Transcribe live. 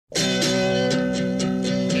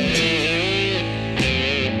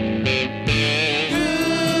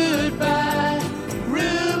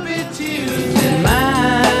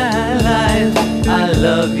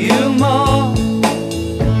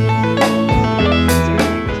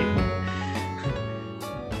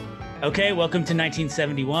Okay, welcome to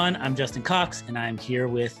 1971. I'm Justin Cox, and I'm here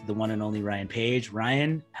with the one and only Ryan Page.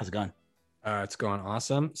 Ryan, how's it going? It's going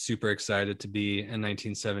awesome. Super excited to be in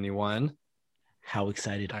 1971. How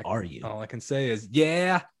excited are you? All I can say is,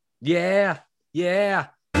 yeah.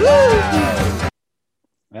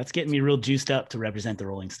 That's getting me real juiced up to represent the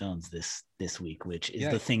Rolling Stones this week, which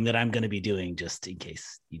is the thing that I'm going to be doing, just in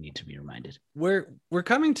case you need to be reminded. We're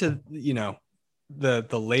coming to,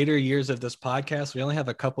 the later years of this podcast. We only have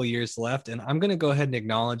a couple years left, and I'm going to go ahead and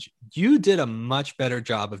acknowledge you did a much better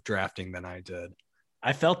job of drafting than I did.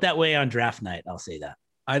 I felt that way on draft night. I'll say that.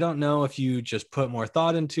 I don't know if you just put more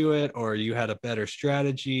thought into it, or you had a better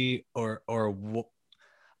strategy, or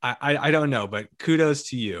I don't know, but kudos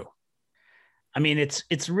to you. I mean,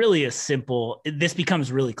 it's really a simple, this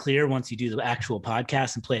becomes really clear once you do the actual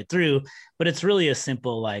podcast and play it through, but it's really a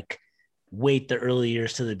simple, like, wait the early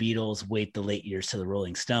years to the Beatles, wait the late years to the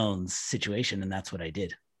Rolling Stones situation. And that's what I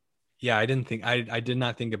did. Yeah, I did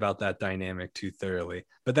not think about that dynamic too thoroughly,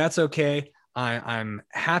 but that's okay. I'm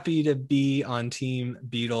happy to be on Team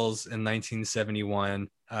Beatles in 1971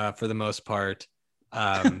 for the most part.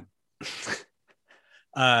 But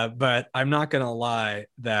I'm not going to lie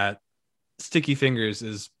that Sticky Fingers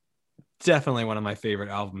is definitely one of my favorite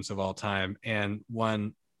albums of all time, and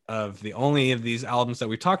one of the only of these albums that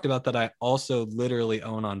we talked about that I also literally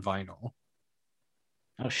own on vinyl.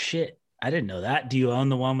 Oh shit, I didn't know that. Do you own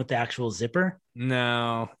the one with the actual zipper?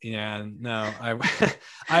 No. I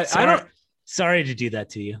don't. Sorry to do that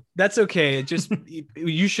to you. That's okay. It just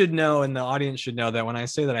you should know, and the audience should know, that when I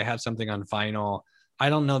say that I have something on vinyl, I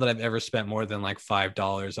don't know that I've ever spent more than like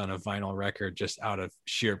 $5 on a vinyl record just out of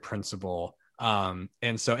sheer principle.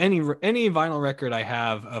 And so any vinyl record I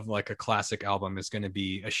have of like a classic album is going to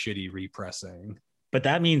be a shitty repressing. But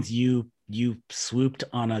that means you swooped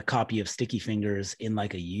on a copy of Sticky Fingers in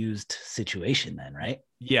like a used situation then, right?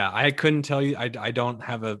 Yeah, I couldn't tell you. I don't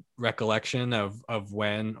have a recollection of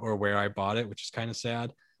when or where I bought it, which is kind of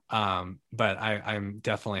sad. But I'm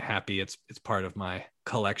definitely happy it's part of my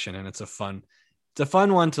collection, and it's a fun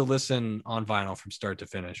one to listen on vinyl from start to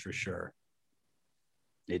finish for sure.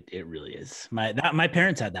 It really is. My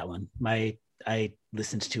parents had that one. I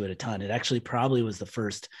listened to it a ton. It actually probably was the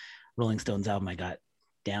first Rolling Stones album I got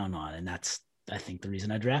down on, and that's, I think, the reason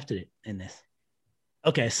I drafted it in this.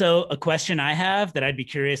 Okay, so a question I have that I'd be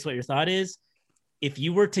curious what your thought is. If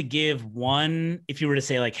you were to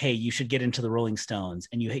say like, hey, you should get into the Rolling Stones,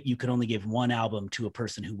 and you could only give one album to a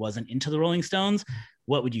person who wasn't into the Rolling Stones,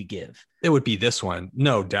 what would you give? It would be this one,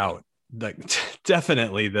 no doubt. Like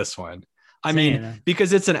definitely this one. I mean,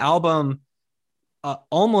 because it's an album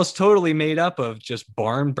almost totally made up of just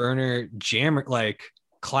barn burner jammer like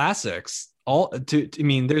classics.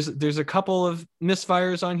 There's a couple of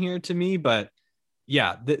misfires on here to me, but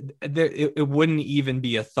yeah, it wouldn't even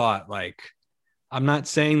be a thought. Like, I'm not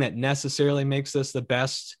saying that necessarily makes this the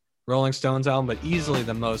best Rolling Stones album, but easily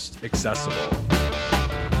the most accessible.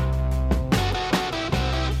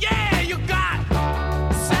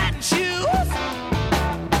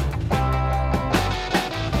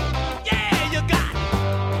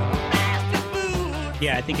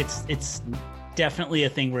 Yeah, I think it's definitely a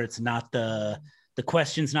thing where it's not the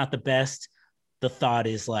question's not the best. The thought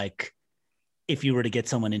is like, if you were to get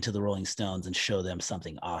someone into the Rolling Stones and show them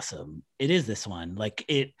something awesome, it is this one. Like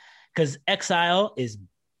it, because Exile is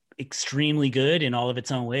extremely good in all of its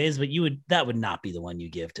own ways, but that would not be the one you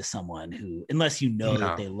give to someone who, unless you know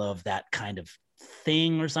that they love that kind of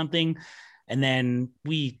thing or something. And then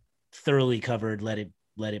we thoroughly covered Let It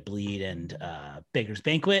Bleed and Beggar's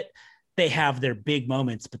Banquet. They have their big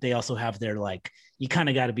moments, but they also have their, like, you kind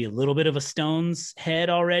of got to be a little bit of a Stones head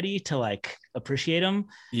already to like appreciate them.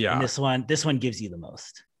 Yeah. And this one gives you the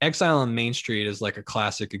most. Exile on Main Street is like a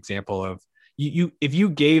classic example of if you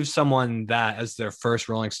gave someone that as their first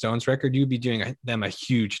Rolling Stones record, you'd be doing them a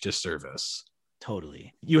huge disservice.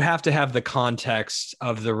 Totally. You have to have the context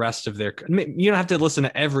of the rest of their, you don't have to listen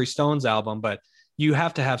to every Stones album, but you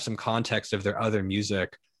have to have some context of their other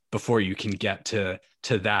music before you can get to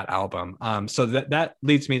that album. So that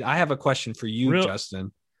leads me, I have a question for you,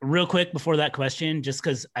 Justin. Real quick before that question, just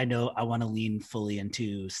because I know I want to lean fully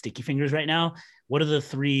into Sticky Fingers right now. What are the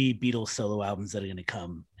 3 Beatles solo albums that are going to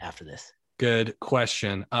come after this? Good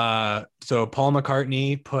question. So Paul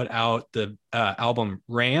McCartney put out the album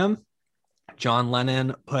Ram. John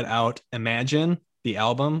Lennon put out Imagine, the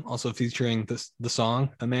album, also featuring the song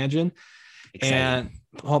Imagine. Exciting. And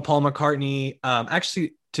Paul McCartney,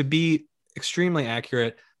 actually, to be extremely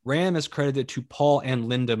accurate, Ram is credited to Paul and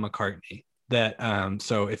Linda McCartney.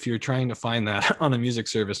 So if you're trying to find that on a music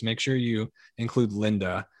service, make sure you include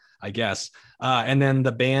Linda. I guess. And then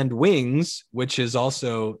the band Wings, which is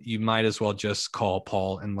also, you might as well just call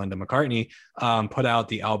Paul and Linda McCartney, put out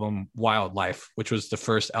the album Wildlife, which was the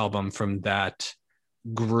first album from that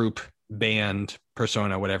group, band,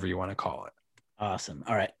 persona, whatever you want to call it. Awesome.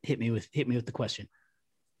 All right. Hit me with the question.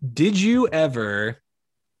 Did you ever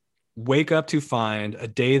wake up to find a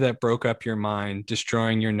day that broke up your mind,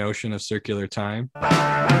 destroying your notion of circular time?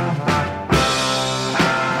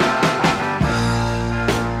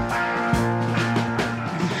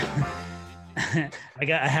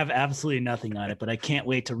 I have absolutely nothing on it, but I can't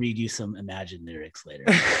wait to read you some Imagine lyrics later.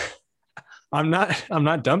 I'm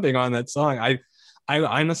not dumping on that song. I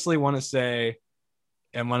honestly want to say,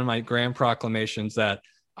 in one of my grand proclamations, that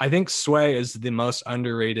I think Sway is the most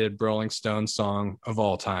underrated Rolling Stones song of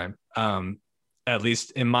all time. At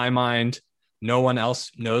least in my mind, no one else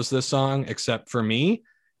knows this song except for me.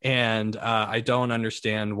 And I don't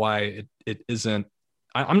understand why it isn't.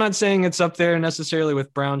 I'm not saying it's up there necessarily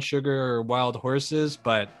with Brown Sugar or Wild Horses,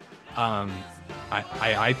 but I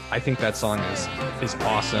think that song is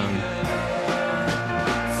awesome.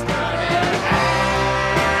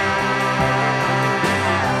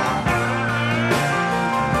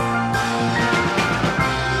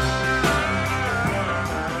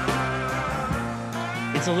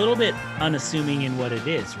 It's a little bit unassuming in what it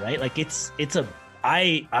is, right? Like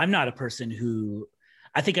I'm not a person who,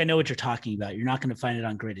 I think I know what you're talking about. You're not going to find it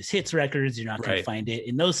on greatest hits records. You're not going to find it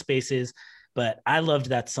in those spaces, but I loved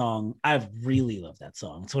that song. I've really loved that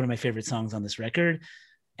song. It's one of my favorite songs on this record.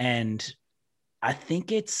 And I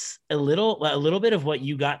think it's a little bit of what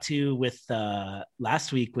you got to with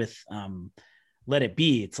last week with Let It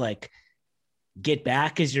Be. It's like Get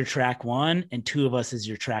Back is your track 1 and Two of Us is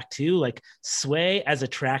your track 2. Like Sway as a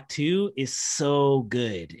track 2 is so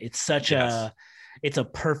good. It's such it's a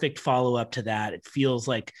perfect follow-up to that. It feels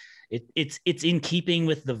like it's in keeping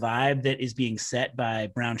with the vibe that is being set by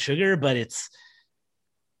Brown Sugar, but it's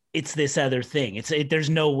this other thing. There's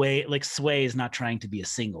no way, like Sway is not trying to be a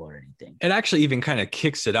single or anything. It actually even kind of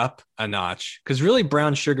kicks it up a notch, because really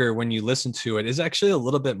Brown Sugar, when you listen to it, is actually a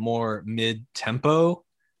little bit more mid-tempo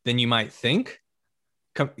than you might think.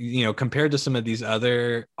 Compared to some of these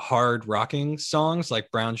other hard rocking songs,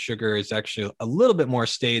 like Brown Sugar is actually a little bit more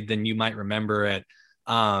staid than you might remember it.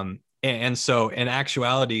 And so in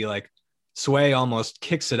actuality, like Sway almost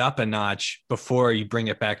kicks it up a notch before you bring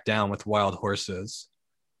it back down with Wild Horses.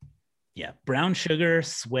 Yeah. Brown Sugar,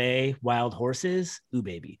 Sway, Wild Horses. Ooh,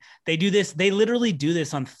 baby. They do this. They literally do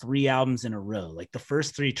this on 3 albums in a row. Like the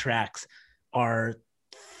first 3 tracks are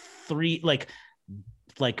 3, like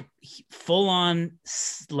full on,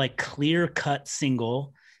 like clear cut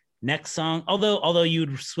single. Next song, although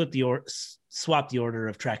you'd swap the order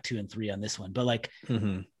of track 2 and 3 on this one, but like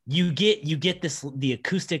you get the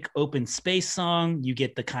acoustic open space song, you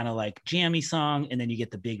get the kind of like jammy song, and then you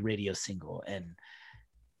get the big radio single. And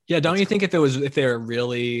yeah, don't you think if they're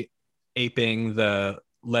really aping the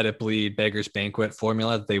Let It Bleed Beggar's Banquet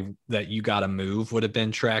formula, that You Gotta Move would have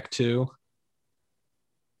been track 2?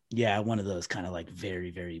 Yeah, one of those kind of like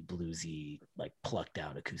very, very bluesy, like plucked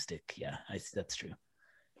out acoustic. Yeah, that's true.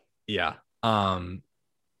 Yeah. I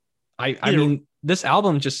mean, this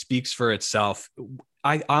album just speaks for itself.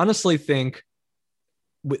 I honestly think,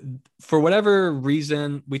 for whatever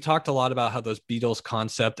reason, we talked a lot about how those Beatles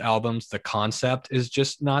concept albums, the concept is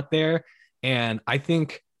just not there. And I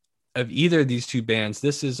think of either of these 2 bands,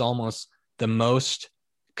 this is almost the most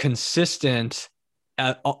consistent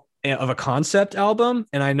of a concept album.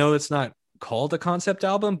 And I know it's not called a concept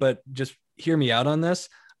album, but just hear me out on this.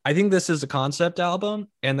 I think this is a concept album,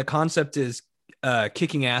 and the concept is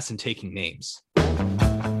kicking ass and taking names.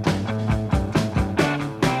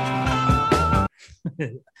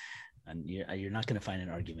 And you're not going to find an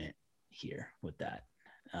argument here with that.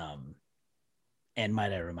 And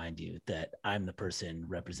might I remind you that I'm the person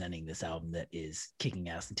representing this album that is kicking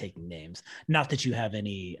ass and taking names. Not that you have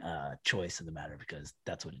any choice in the matter, because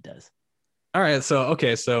that's what it does. All right. So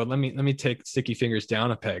let me take Sticky Fingers down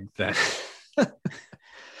a peg then.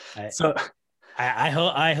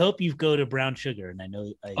 I hope you go to Brown Sugar, and I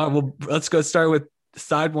know. Well, let's go start with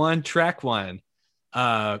side 1, track 1.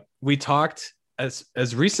 We talked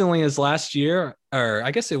as recently as last year, or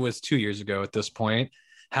I guess it was 2 years ago at this point,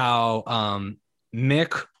 how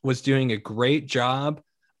Mick was doing a great job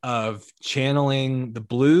of channeling the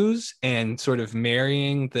blues and sort of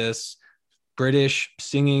marrying this British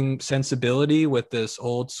singing sensibility with this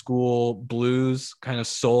old school blues kind of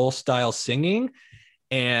soul style singing.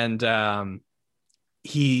 And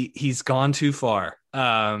he's gone too far.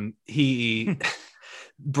 Brown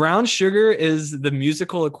Sugar is the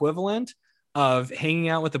musical equivalent of hanging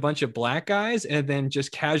out with a bunch of black guys and then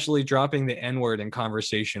just casually dropping the N-word in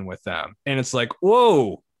conversation with them. And it's like,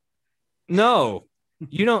 whoa, no,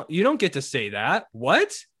 you don't get to say that.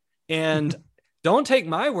 What? And don't take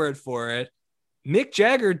my word for it. Mick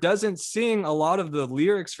Jagger doesn't sing a lot of the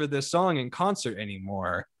lyrics for this song in concert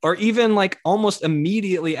anymore, or even like almost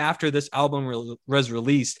immediately after this album was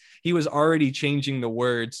released, he was already changing the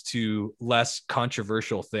words to less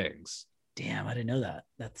controversial things. Damn, I didn't know that.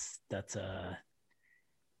 That's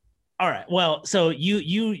all right. Well, so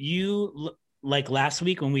you like last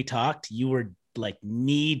week when we talked, you were like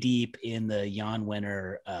knee deep in the Jan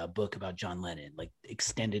Wenner book about John Lennon, like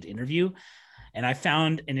extended interview. And I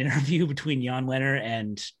found an interview between Jan Wenner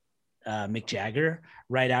and Mick Jagger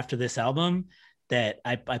right after this album that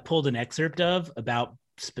I pulled an excerpt of about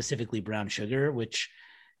specifically Brown Sugar, which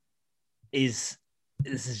is,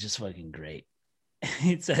 this is just fucking great.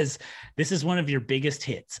 It says, "This is one of your biggest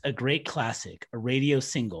hits, a great classic, a radio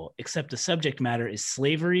single, except the subject matter is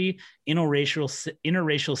slavery,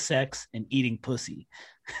 interracial sex, and eating pussy."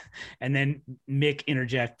 And then Mick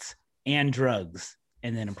interjects, "and drugs."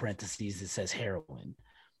 And then in parentheses, it says heroin.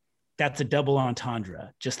 That's a double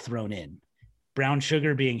entendre just thrown in. Brown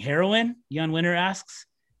Sugar being heroin, Jan Wenner asks.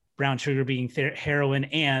 Brown Sugar being heroin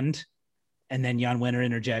and then Jan Wenner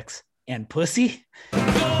interjects, "and pussy."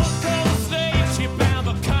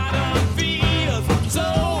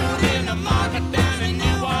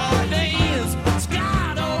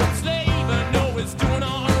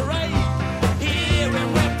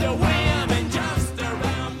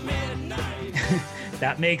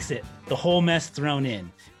 That makes it the whole mess thrown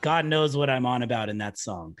in. God knows what I'm on about in that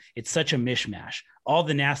song. It's such a mishmash. All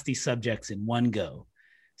the nasty subjects in one go.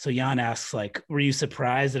 So Jan asks, like, were you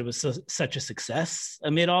surprised that it was such a success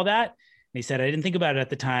amid all that? And he said, I didn't think about it at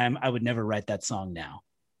the time. I would never write that song now.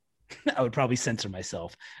 I would probably censor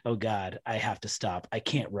myself. Oh God, I have to stop. I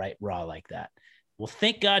can't write raw like that. Well,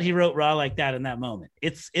 thank God he wrote raw like that in that moment.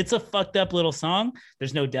 It's a fucked up little song.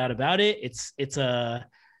 There's no doubt about it.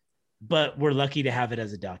 But we're lucky to have it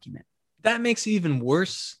as a document. That makes it even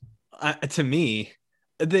worse to me.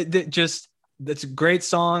 That's a great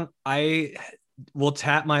song. I will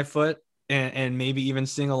tap my foot and maybe even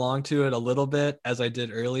sing along to it a little bit, as I did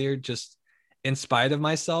earlier, just in spite of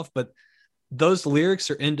myself. But those lyrics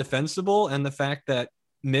are indefensible. And the fact that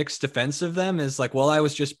Mick's defense of them is like, well, I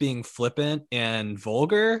was just being flippant and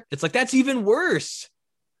vulgar. It's like, that's even worse.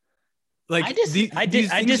 Like I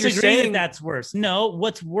disagree that that's worse. No,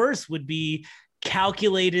 what's worse would be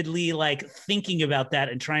calculatedly like thinking about that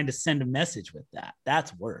and trying to send a message with that.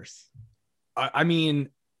 That's worse. I mean,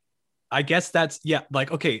 I guess that's, yeah, like,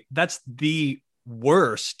 okay, that's the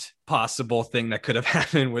worst possible thing that could have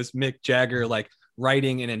happened was Mick Jagger like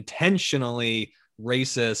writing an intentionally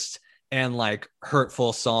racist and like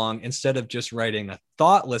hurtful song instead of just writing a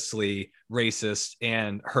thoughtlessly racist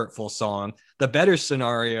and hurtful song. The better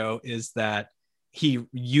scenario is that he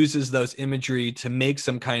uses those imagery to make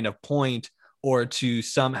some kind of point or to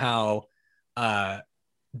somehow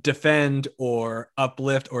defend or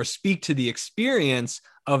uplift or speak to the experience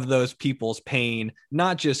of those people's pain,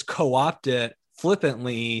 not just co-opt it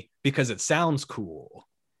flippantly because it sounds cool.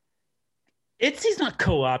 He's not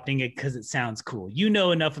co-opting it because it sounds cool. You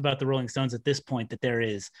know enough about the Rolling Stones at this point that there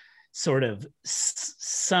is sort of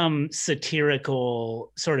some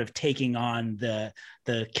satirical sort of taking on the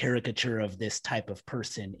caricature of this type of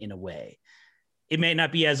person in a way. It may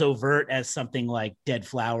not be as overt as something like Dead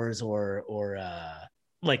Flowers or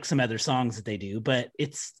like some other songs that they do, but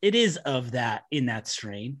it is of that, in that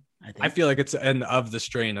strain. I feel like it's of the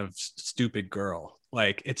strain of Stupid Girl.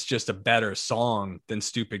 Like it's just a better song than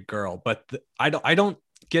Stupid Girl, but I don't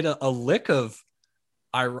get a lick of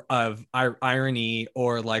irony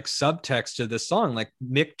or like subtext to this song. Like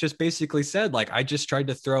Mick just basically said, like, I just tried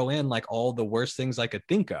to throw in like all the worst things I could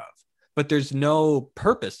think of, but there's no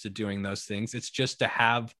purpose to doing those things. It's just to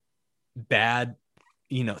have bad,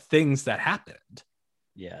 things that happened.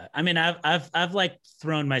 Yeah. I mean, I've like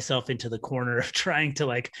thrown myself into the corner of trying to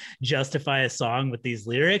like justify a song with these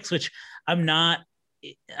lyrics, which I'm not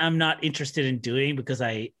interested in doing because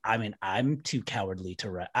I'm too cowardly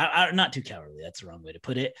to write. Not too cowardly. That's the wrong way to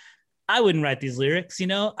put it. I wouldn't write these lyrics.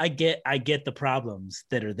 I get the problems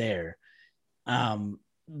that are there.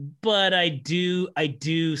 But I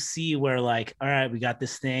do see where like, all right, we got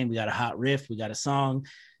this thing, we got a hot riff, we got a song,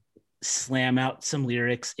 slam out some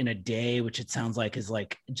lyrics in a day, which it sounds like is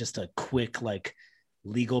like just a quick like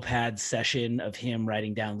legal pad session of him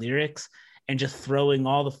writing down lyrics and just throwing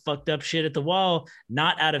all the fucked up shit at the wall,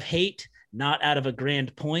 not out of hate, not out of a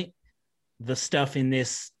grand point. The stuff in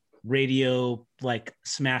this radio like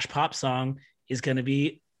smash pop song is going to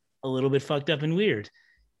be a little bit fucked up and weird.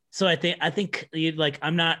 So I think like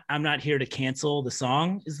I'm not here to cancel the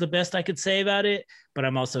song is the best I could say about it, but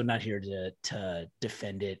I'm also not here to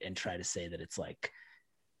defend it and try to say that it's like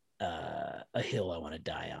a hill I want to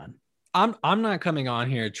die on. I'm not coming on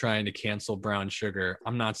here trying to cancel Brown Sugar.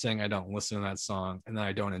 I'm not saying I don't listen to that song and that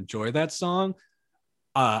I don't enjoy that song.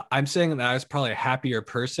 I'm saying that I was probably a happier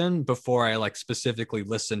person before I like specifically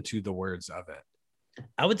listened to the words of it.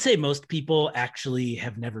 I would say most people actually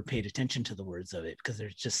have never paid attention to the words of it because they're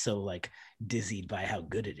just so like dizzied by how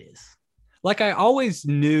good it is. Like I always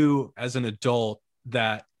knew as an adult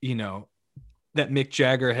that, you know, that Mick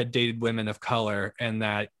Jagger had dated women of color and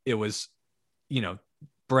that it was, you know,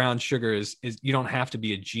 brown sugar is you don't have to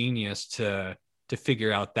be a genius to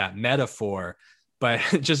figure out that metaphor. But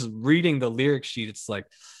just reading the lyric sheet, it's like,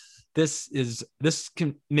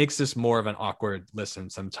 makes this more of an awkward listen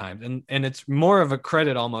sometimes. And it's more of a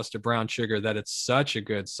credit almost to Brown Sugar that it's such a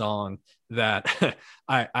good song that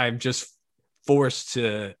I'm just forced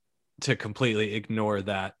to completely ignore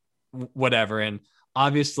that whatever. And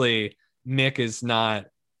obviously Mick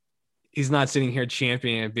he's not sitting here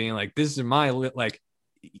championing and being like, this is my, like,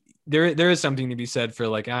 there is something to be said for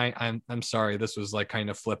like, I'm sorry, this was like kind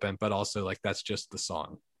of flippant, but also like, that's just the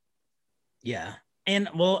song. Yeah. And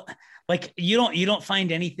well, like you don't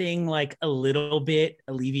find anything like a little bit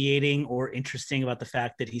alleviating or interesting about the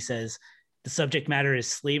fact that he says the subject matter is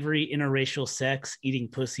slavery, interracial sex, eating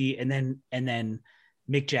pussy, and then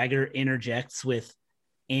Mick Jagger interjects with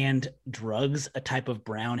and drugs, a type of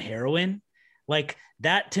brown heroin. Like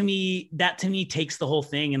that to me takes the whole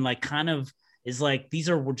thing and like kind of is like, these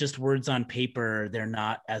are just words on paper. They're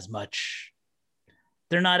not as like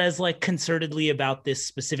concertedly about this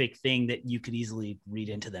specific thing that you could easily read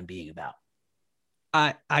into them being about.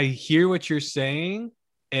 I hear what you're saying.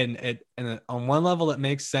 And on one level it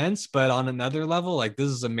makes sense, but on another level, like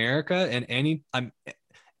this is America and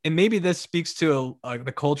maybe this speaks to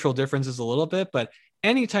the cultural differences a little bit, but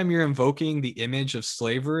anytime you're invoking the image of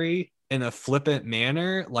slavery in a flippant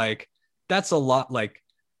manner, like that's a lot, like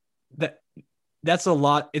that's a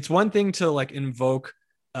lot. It's one thing to like invoke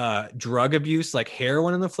drug abuse, like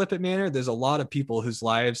heroin in the flippant manner. There's a lot of people whose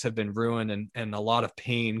lives have been ruined and a lot of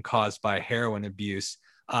pain caused by heroin abuse.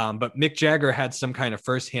 But Mick Jagger had some kind of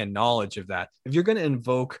firsthand knowledge of that. If you're going to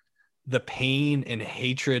invoke the pain and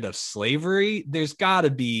hatred of slavery, there's got to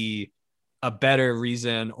be a better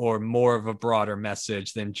reason or more of a broader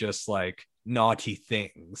message than just like naughty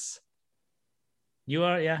things. You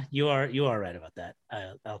are right about that.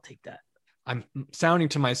 I'll take that. I'm sounding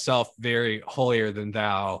to myself very holier than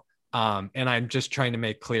thou. And I'm just trying to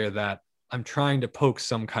make clear that I'm trying to poke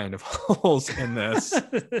some kind of holes in this.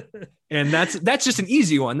 And that's just an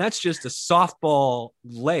easy one. That's just a softball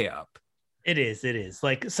layup. It is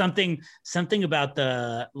like something about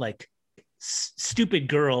the like stupid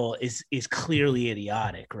girl is clearly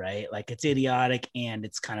idiotic, right? Like it's idiotic and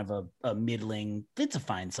it's kind of a middling, it's a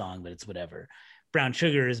fine song, but it's whatever. Brown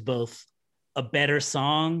Sugar is both a better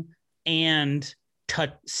song and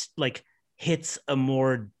hits a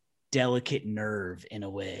more delicate nerve in a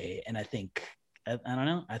way. And I think, I don't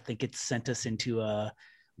know, I think it's sent us into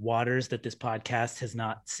waters that this podcast has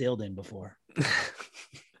not sailed in before.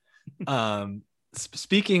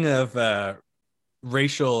 Speaking of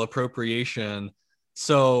racial appropriation,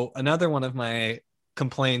 so another one of my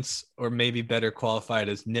complaints, or maybe better qualified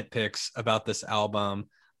as nitpicks about this album,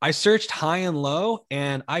 I searched high and low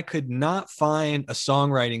and I could not find a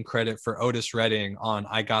songwriting credit for Otis Redding on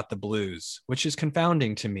I Got the Blues, which is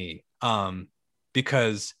confounding to me,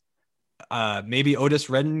 because maybe Otis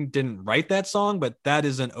Redding didn't write that song, but that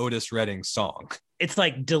is an Otis Redding song. It's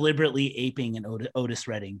like deliberately aping an Otis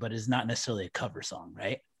Redding, but it's not necessarily a cover song,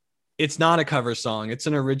 right? It's not a cover song. It's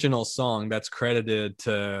an original song that's credited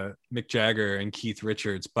to Mick Jagger and Keith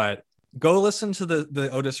Richards, but go listen to the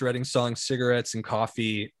Otis Redding song Cigarettes and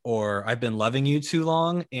Coffee or I've Been Loving You Too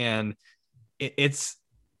Long, and it's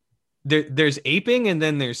there's aping and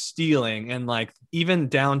then there's stealing, and like even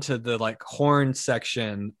down to the like horn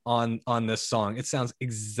section on this song, it sounds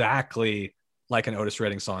exactly like an Otis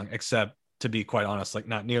Redding song, except to be quite honest, like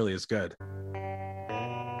not nearly as good.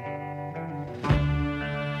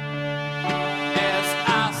 As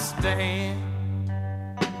I stand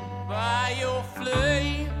by your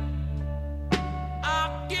flame,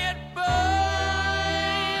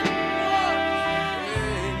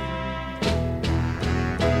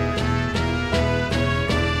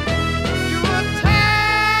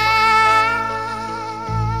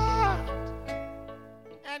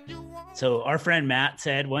 So our friend Matt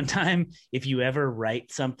said one time, if you ever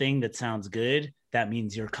write something that sounds good, that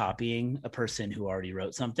means you're copying a person who already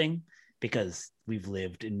wrote something. because we've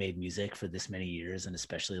lived and made music for this many years, and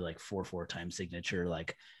especially like 4/4 time signature,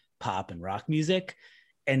 like pop and rock music.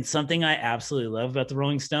 And something I absolutely love about the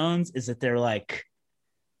Rolling Stones is that they're like,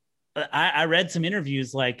 I read some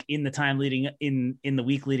interviews like in the time leading in the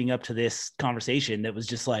week leading up to this conversation that was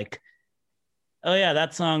just like, oh yeah,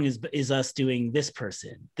 that song is us doing this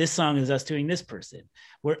person. This song is us doing this person.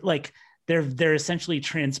 We're like they're essentially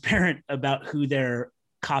transparent about who they're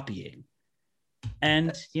copying.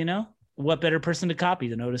 And you know, what better person to copy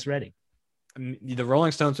than Otis Redding? The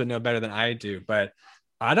Rolling Stones would know better than I do, but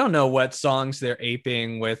I don't know what songs they're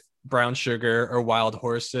aping with Brown Sugar or Wild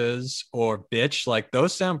Horses or Bitch. Like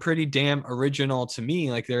those sound pretty damn original to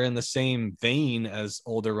me. Like they're in the same vein as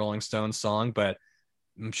older Rolling Stones song, but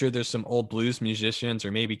I'm sure there's some old blues musicians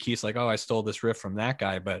or maybe Keith's like, oh, I stole this riff from that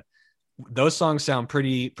guy. But those songs sound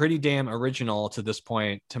pretty damn original to this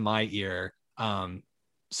point to my ear.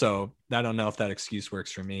 So I don't know if that excuse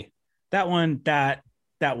works for me. That one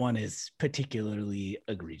is particularly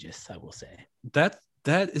egregious, I will say.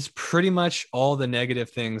 That is pretty much all the negative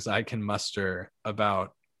things I can muster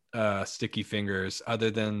about Sticky Fingers, other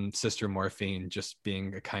than Sister Morphine just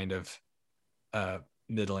being a kind of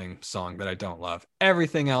middling song that I don't love.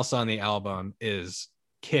 Everything else on the album is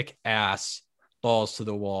kick ass, balls to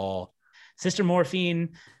the wall. Sister Morphine,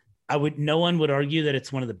 no one would argue that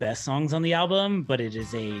it's one of the best songs on the album, but it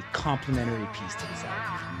is a complimentary piece to this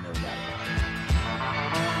album, no doubt about it.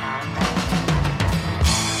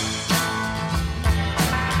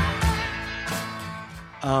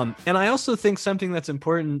 And I also think something that's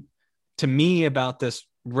important to me about this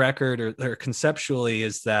record or conceptually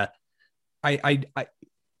is that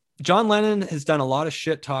John Lennon has done a lot of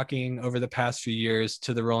shit talking over the past few years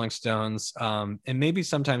to the Rolling Stones, and maybe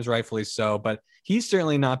sometimes rightfully so, but he's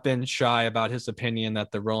certainly not been shy about his opinion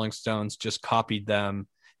that the Rolling Stones just copied them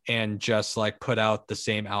and just like put out the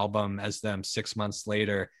same album as them 6 months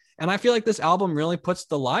later. And I feel like this album really puts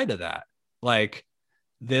the lie to that. Like,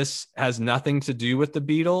 this has nothing to do with the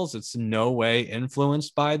Beatles. It's no way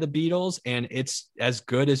influenced by the Beatles, and it's as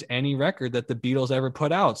good as any record that the Beatles ever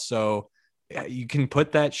put out. So you can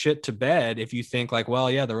put that shit to bed if you think like,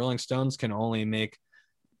 well, yeah, the Rolling Stones can only make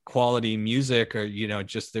quality music, or, you know,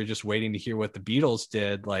 they're just waiting to hear what the Beatles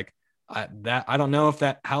did. Like I don't know if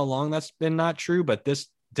how long that's been not true, but this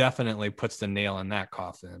definitely puts the nail in that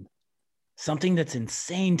coffin. Something that's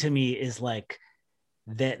insane to me is like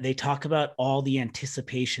that they talk about all the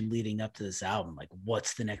anticipation leading up to this album. Like,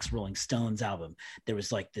 what's the next Rolling Stones album? There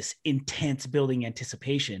was like this intense building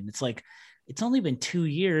anticipation. It's like, it's only been 2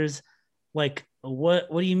 years. Like, what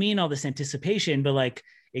do you mean all this anticipation? But like,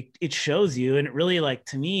 it shows you, and it really, like,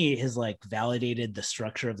 to me, has like validated the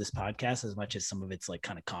structure of this podcast as much as some of it's like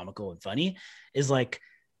kind of comical and funny. Is like,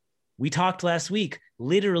 we talked last week,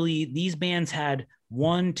 literally these bands had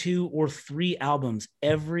 1, 2, or 3 albums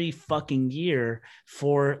every fucking year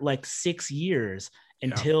for like 6 years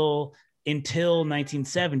until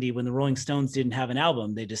 1970, when the Rolling Stones didn't have an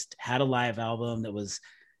album. They just had a live album that was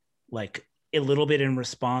like a little bit in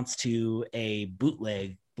response to a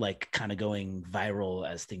bootleg, like kind of going viral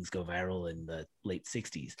as things go viral in the late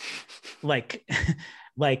 60s. like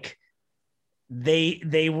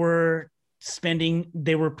they were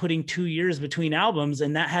putting 2 years between albums,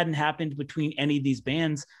 and that hadn't happened between any of these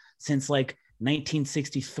bands since like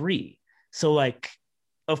 1963. So like,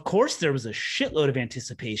 of course there was a shitload of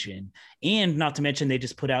anticipation, and not to mention they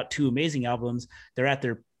just put out 2 amazing albums. They're at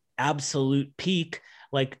their absolute peak.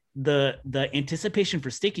 Like the anticipation for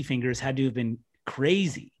Sticky Fingers had to have been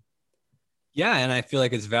crazy. Yeah, and I feel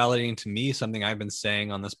like it's validating to me something I've been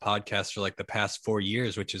saying on this podcast for like the past 4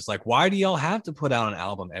 years, which is like, why do y'all have to put out an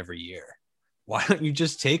album every year? Why don't you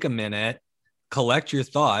just take a minute, collect your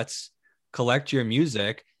thoughts, collect your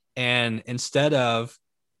music, and instead of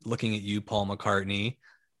looking at you, Paul McCartney,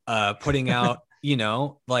 putting out, you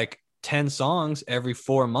know, like 10 songs every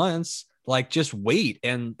 4 months, like just wait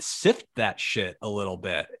and sift that shit a little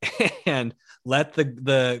bit and let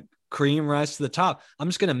the cream rise to the top. I'm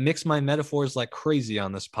just going to mix my metaphors like crazy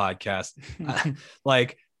on this podcast.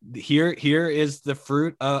 Like, here is the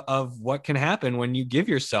fruit of what can happen when you give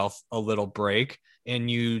yourself a little break and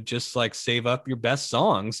you just like save up your best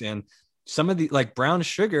songs. And some of the, like Brown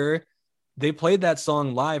Sugar, they played that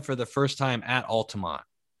song live for the first time at Altamont.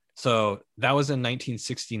 So that was in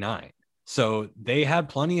 1969. So they had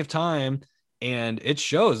plenty of time, and it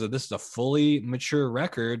shows that this is a fully mature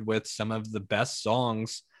record with some of the best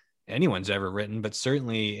songs anyone's ever written, but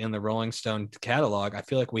certainly in the Rolling Stone catalog. I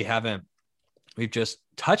feel like we've just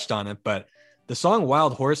touched on it, but the song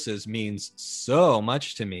Wild Horses means so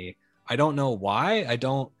much to me. I don't know why.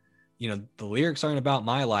 The lyrics aren't about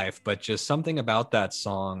my life, but just something about that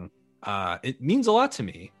song it means a lot to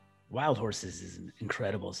me. Wild Horses is an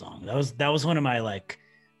incredible song. That was one of my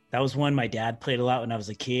that was one my dad played a lot when I was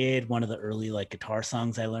a kid. One of the early guitar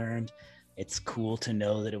songs I learned. It's cool to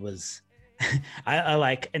know that it was.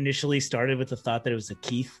 I initially started with the thought that it was a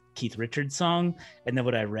Keith Richards song, and then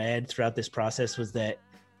what I read throughout this process was that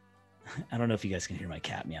I don't know if you guys can hear my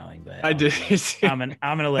cat meowing, but I did. I'm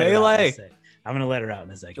gonna let her out in a second. I'm gonna let her out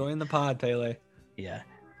in a second. Join the pod, Pele. Yeah,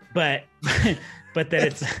 but that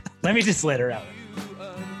it's. Let me just let her out.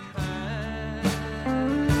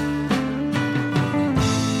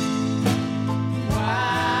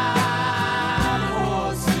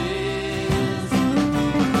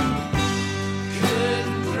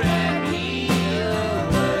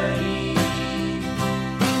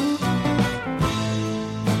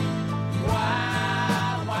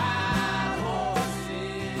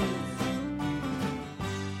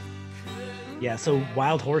 Yeah, so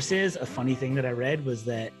Wild Horses, a funny thing that I read was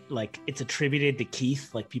that it's attributed to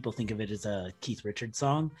Keith, people think of it as a Keith Richards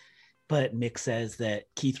song, but Mick says that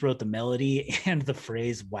Keith wrote the melody and the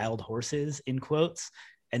phrase wild horses in quotes,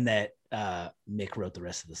 and that Mick wrote the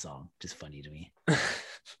rest of the song. Just funny to me.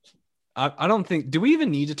 I don't think, do we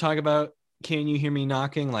even need to talk about Can You Hear Me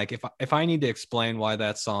Knocking? If I need to explain why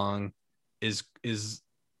that song is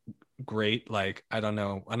great, I don't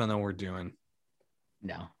know what we're doing.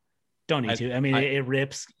 No. Don't need to. I mean, it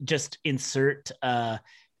rips. Just insert a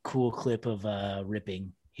cool clip of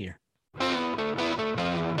ripping here.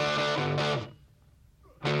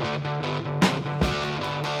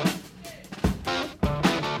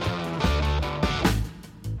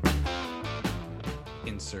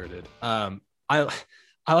 Inserted. I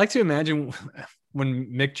like to imagine when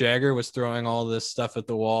Mick Jagger was throwing all this stuff at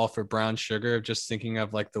the wall for Brown Sugar, just thinking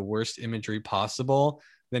of the worst imagery possible.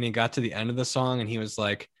 Then he got to the end of the song and he was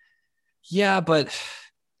like, yeah, but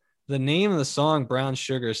the name of the song, Brown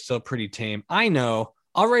Sugar, is still pretty tame. I know.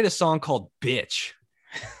 I'll write a song called Bitch.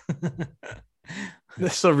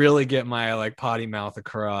 This will really get my potty mouth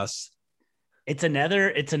across. It's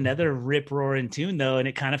another rip roaring tune though, and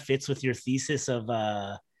it kind of fits with your thesis of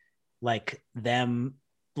them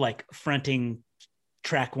fronting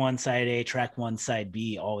track 1 side A, track 1 side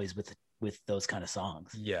B, always with those kind of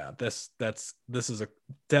songs. Yeah, this is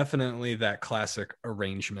definitely that classic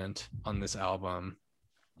arrangement on this album.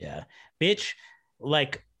 Yeah. Bitch,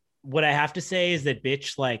 what I have to say is that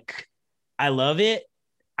Bitch, I love it.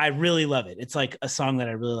 I really love it. It's a song that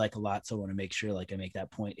I really like a lot. So I want to make sure I make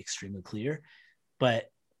that point extremely clear. But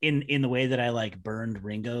in the way that I burned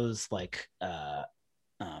Ringo's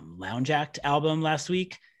Lounge Act album last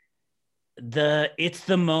week, it's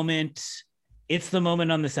the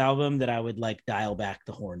moment on this album that I would dial back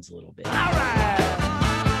the horns a little bit. All right.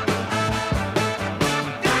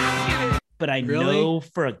 But I know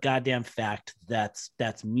for a goddamn fact that's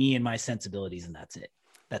me and my sensibilities, and that's it.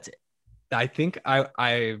 I think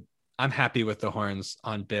I'm happy with the horns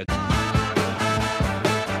on Bitch.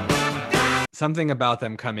 Something about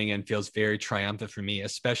them coming in feels very triumphant for me,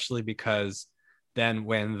 especially because then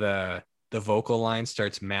when the vocal line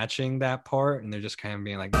starts matching that part and they're just kind of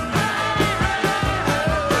being like,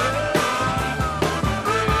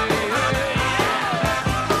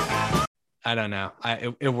 I don't know.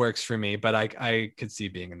 It works for me, but I could see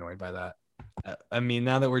being annoyed by that. I mean,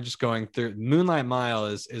 now that we're just going through, Moonlight Mile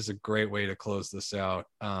is a great way to close this out,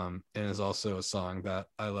 and is also a song that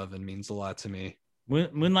I love and means a lot to me.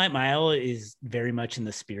 Moonlight Mile is very much in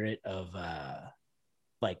the spirit of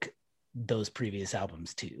those previous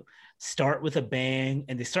albums too. Start with a bang,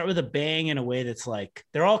 and they start with a bang in a way that's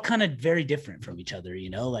they're all kind of very different from each other,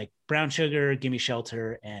 Brown Sugar, Gimme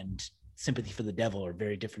Shelter, and Sympathy for the Devil are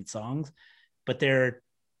very different songs, but they're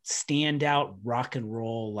standout rock and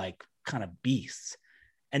roll kind of beasts.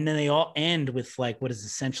 And then they all end with what is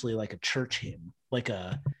essentially a church hymn,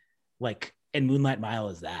 and Moonlight Mile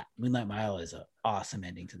is that. Moonlight Mile is an awesome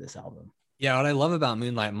ending to this album. Yeah, what I love about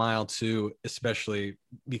Moonlight Mile too, especially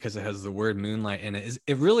because it has the word moonlight in it, is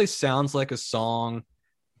it really sounds like a song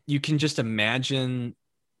you can just imagine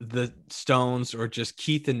the Stones or just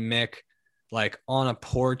Keith and Mick on a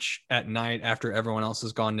porch at night after everyone else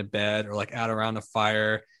has gone to bed, or out around a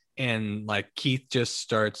fire, and Keith just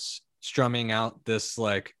starts strumming out this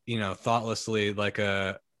thoughtlessly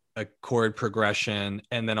a chord progression,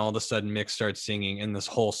 and then all of a sudden Mick starts singing and this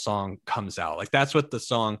whole song comes out. That's what the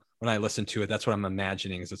song, when I listen to it, that's what I'm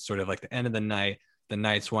imagining, is it's sort of the end of the night, the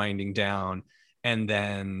night's winding down, and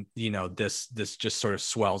then this just sort of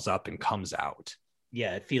swells up and comes out.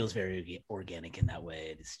 Yeah, it feels very organic in that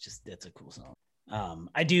way. It's a cool song.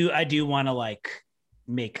 I do want to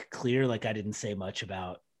make clear, I didn't say much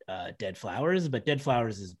about Dead Flowers, but Dead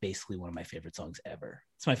Flowers is basically one of my favorite songs ever.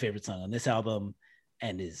 It's my favorite song on this album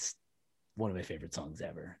and is one of my favorite songs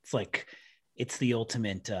ever. It's like, it's the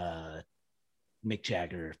ultimate Mick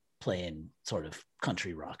Jagger playing sort of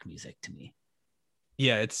country rock music to me.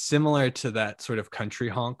 Yeah, it's similar to that sort of country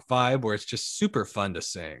honk vibe where it's just super fun to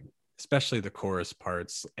sing, especially the chorus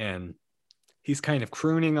parts. And he's kind of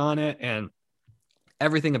crooning on it, and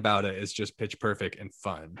everything about it is just pitch perfect and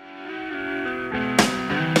fun.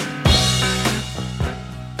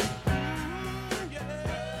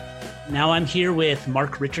 Now I'm here with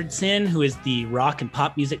Mark Richardson, who is the rock and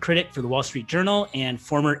pop music critic for the Wall Street Journal and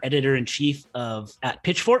former editor-in-chief at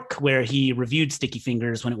Pitchfork, where he reviewed Sticky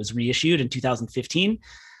Fingers when it was reissued in 2015.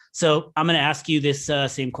 So I'm going to ask you this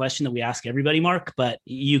same question that we ask everybody, Mark, but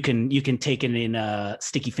you can take it in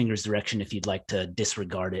Sticky Fingers direction if you'd like to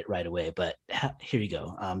disregard it right away. But here you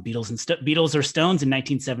go. Beatles or Stones in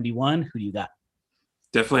 1971. Who do you got?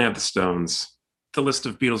 Definitely have the Stones. The list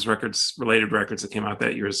of Beatles related records that came out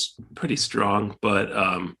that year is pretty strong, but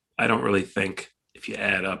I don't really think if you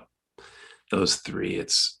add up those three,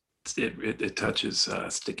 it touches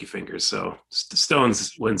Sticky Fingers. So the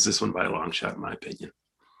Stones wins this one by a long shot, in my opinion.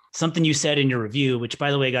 Something you said in your review, which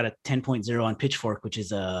by the way got a 10.0 on Pitchfork, which is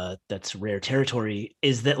that's rare territory,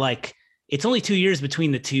 is that like it's only 2 years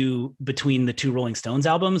between the two Rolling Stones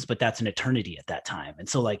albums, but that's an eternity at that time. And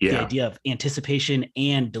so the idea of anticipation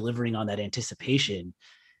and delivering on that anticipation,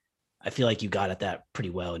 I feel like you got at that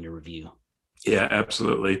pretty well in your review. Yeah,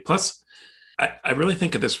 absolutely. Plus, I really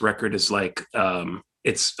think of this record as like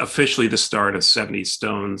it's officially the start of 70s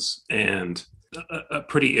Stones, and a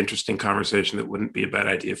pretty interesting conversation that wouldn't be a bad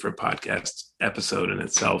idea for a podcast episode in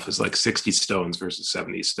itself is like 60 Stones versus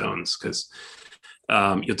 70 Stones, because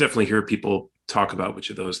you'll definitely hear people talk about which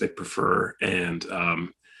of those they prefer. And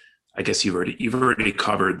I guess you've already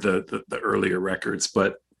covered the earlier records,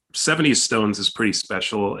 but 70s Stones is pretty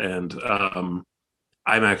special. And I'm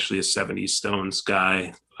actually a 70s Stones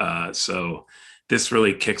guy. So this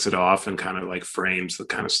really kicks it off and kind of like frames the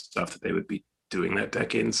kind of stuff that they would be doing that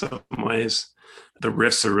decade in some ways. The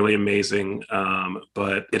riffs are really amazing,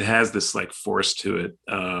 but it has this like force to it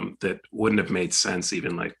that wouldn't have made sense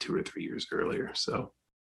even like 2 or 3 years earlier. So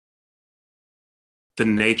the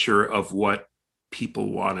nature of what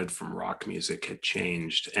people wanted from rock music had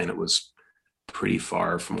changed, and it was pretty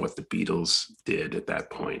far from what the Beatles did at that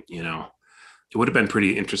point. You know, it would have been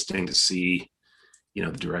pretty interesting to see, you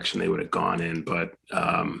know, the direction they would have gone in. But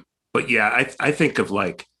yeah, I think of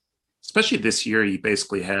like, especially this year, you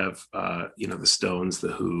basically have, you know, the Stones,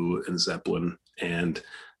 the Who, and Zeppelin. And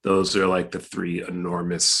those are like the three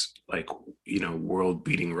enormous, like, you know,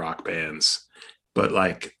 world-beating rock bands. But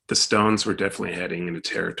like the Stones were definitely heading into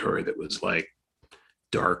territory that was like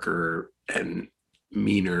darker and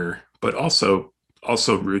meaner, but also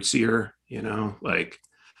rootsier, you know, like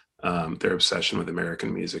their obsession with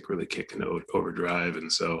American music really kicked into overdrive.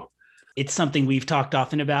 And so it's something we've talked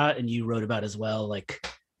often about, and you wrote about as well, like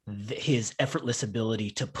his effortless ability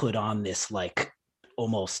to put on this like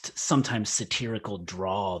almost sometimes satirical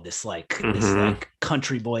drawl, this like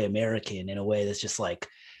country boy American in a way that's just like,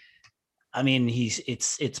 I mean,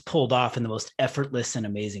 it's pulled off in the most effortless and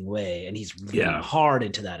amazing way, and he's really hard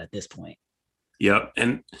into that at this point. Yeah,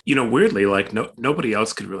 and you know, weirdly, like nobody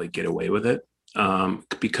else could really get away with it,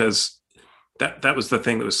 because that was the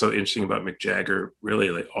thing that was so interesting about Mick Jagger, really,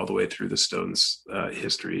 like all the way through the Stones'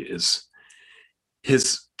 history, is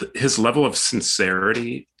his level of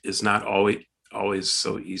sincerity is not always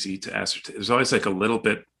so easy to ascertain. There's always like a little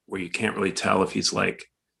bit where you can't really tell if he's like,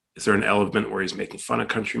 is there an element where he's making fun of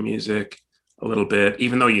country music a little bit,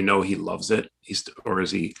 even though you know he loves it? Or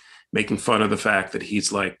is he making fun of the fact that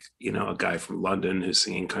he's like, you know, a guy from London who's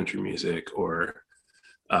singing country music, or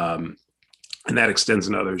and that extends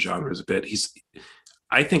in other genres a bit.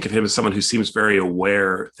 I think of him as someone who seems very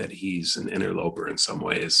aware that he's an interloper in some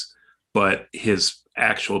ways, but his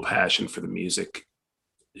actual passion for the music,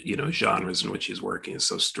 you know, genres in which he's working is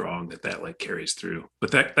so strong that like carries through.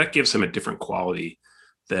 But that gives him a different quality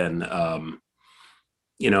than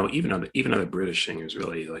you know, even other British singers.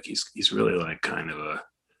 Really, like he's really like kind of a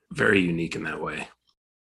very unique in that way.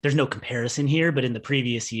 There's no comparison here, but in the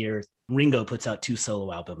previous year, Ringo puts out 2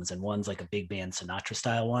 solo albums, and one's like a big band Sinatra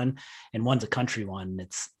style one, and one's a country one.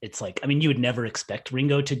 It's like, I mean, you would never expect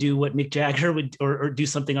Ringo to do what Mick Jagger would, or do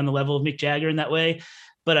something on the level of Mick Jagger in that way.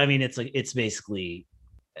 But I mean, it's like, it's basically,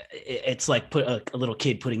 it's like put a little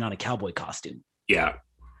kid putting on a cowboy costume. Yeah.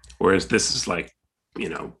 Whereas this is like, you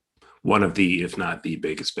know, one of the, if not the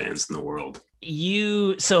biggest bands in the world.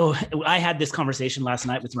 So I had this conversation last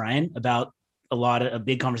night with Ryan about a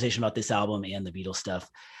big conversation about this album and the Beatles stuff.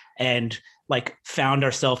 and like found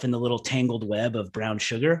ourselves in the little tangled web of Brown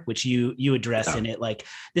Sugar, which you address in it. Like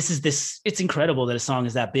it's incredible that a song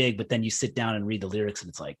is that big, but then you sit down and read the lyrics and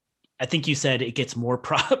it's like, I think you said it gets more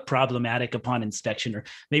problematic upon inspection, or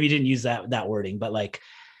maybe you didn't use that wording, but like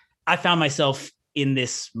I found myself in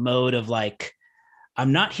this mode of like,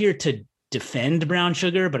 I'm not here to defend Brown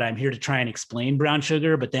Sugar, but I'm here to try and explain Brown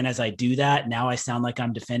Sugar. But then as I do that, now I sound like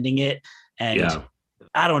I'm defending it. And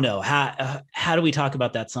I don't know, how do we talk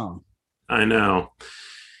about that song? I know.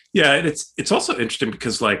 Yeah, it's also interesting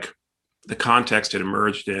because like the context it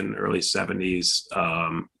emerged in early 70s.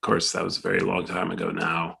 Of course, that was a very long time ago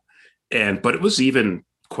now. But it was even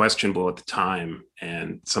questionable at the time.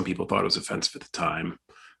 And some people thought it was offensive at the time.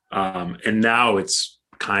 And now it's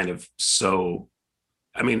kind of so,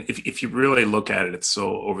 I mean, if you really look at it, it's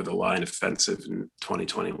so over the line offensive in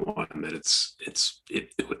 2021 that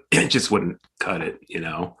it just wouldn't cut it, you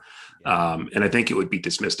know? And I think it would be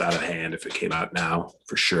dismissed out of hand if it came out now,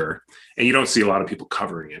 for sure. And you don't see a lot of people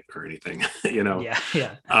covering it or anything, you know?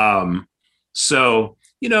 Yeah. So,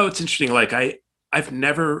 you know, it's interesting. Like I've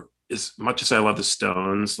never, as much as I love the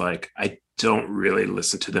Stones, like I don't really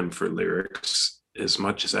listen to them for lyrics as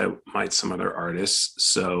much as I might some other artists.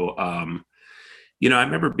 So, you know, I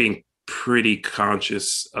remember being pretty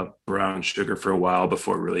conscious of Brown Sugar for a while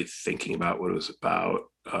before really thinking about what it was about,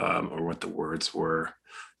 or what the words were,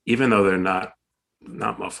 even though they're not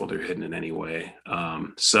muffled or hidden in any way.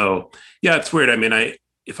 So yeah, it's weird. I mean,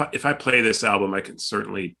 if I play this album, I can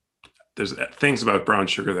certainly, there's things about Brown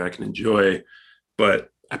Sugar that I can enjoy, but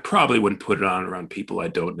I probably wouldn't put it on around people I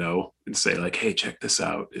don't know and say like, hey, check this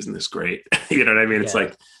out. Isn't this great? You know what I mean? Yeah. It's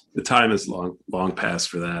like the time is long past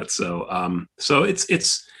for that. So, so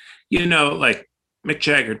it's, you know, like Mick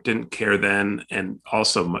Jagger didn't care then. And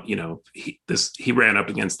also, you know, he ran up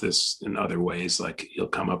against this in other ways. Like he'll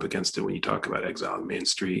come up against it when you talk about Exile on Main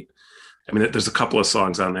Street. I mean, there's a couple of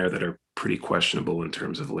songs on there that are pretty questionable in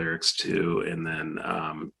terms of lyrics too. And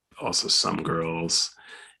then also Some Girls.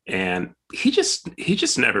 And he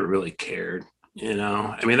just never really cared, you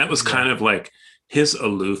know? I mean, that was kind of like his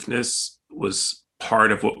aloofness was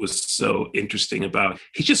part of what was so interesting about,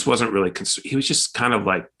 he just wasn't really, he was just kind of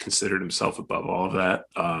like considered himself above all of that,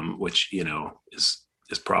 which, you know, is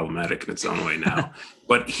problematic in its own way now.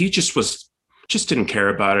 But he just didn't care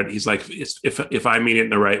about it. He's like, if I mean it in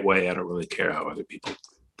the right way, I don't really care how other people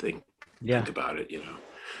think about it, you know?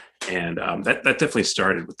 And that definitely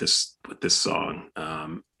started with this song.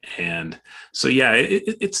 And so, yeah,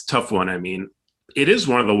 it's a tough one. I mean, it is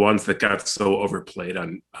one of the ones that got so overplayed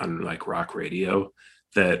on like rock radio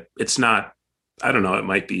that it's not, I don't know, it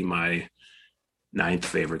might be my 9th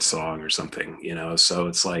favorite song or something, you know? So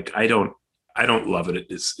it's like, I don't love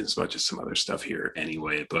it as much as some other stuff here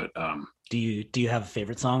anyway, but do you have a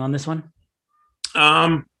favorite song on this one?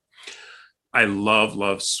 I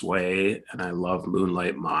love Sway, and I love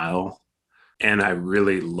Moonlight Mile, and I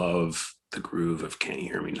really love the groove of Can't You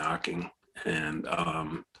Hear Me Knocking, and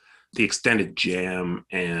the extended jam.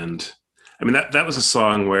 And I mean, that was a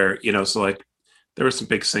song where, you know, so like there were some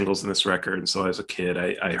big singles in this record. And so as a kid,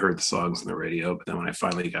 I heard the songs on the radio, but then when I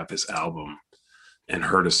finally got this album and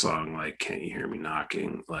heard a song like Can't You Hear Me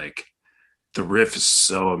Knocking, like the riff is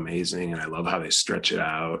so amazing. And I love how they stretch it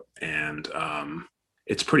out. And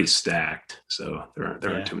it's pretty stacked. So there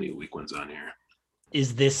aren't too many weak ones on here.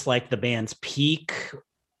 Is this like the band's peak?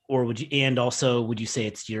 Or would you say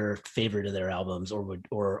it's your favorite of their albums,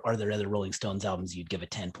 or are there other Rolling Stones albums you'd give a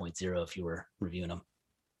 10.0 if you were reviewing them?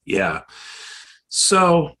 Yeah.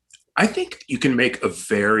 So I think you can make a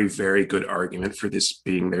very, very good argument for this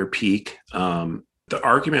being their peak. The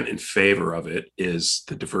argument in favor of it is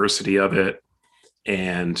the diversity of it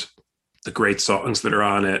and the great songs that are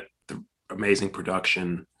on it, the amazing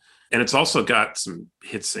production. And it's also got some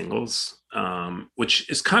hit singles, which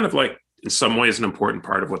is kind of like, in some ways, an important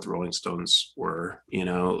part of what the Rolling Stones were, you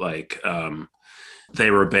know, like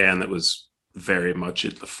they were a band that was very much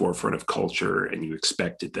at the forefront of culture, and you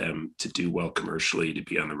expected them to do well commercially, to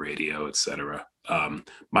be on the radio, etc.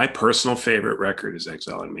 My personal favorite record is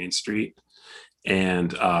Exile on Main Street.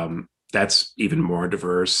 And that's even more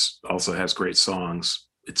diverse, also has great songs.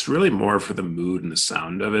 It's really more for the mood and the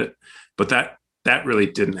sound of it. But that really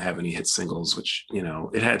didn't have any hit singles, which, you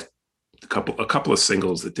know, it had a couple of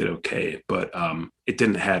singles that did okay, but it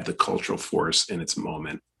didn't have the cultural force in its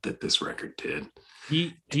moment that this record did.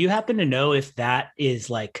 Do you happen to know if that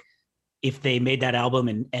is like, if they made that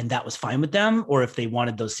album and that was fine with them, or if they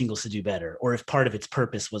wanted those singles to do better, or if part of its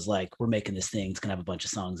purpose was like, we're making this thing, it's gonna have a bunch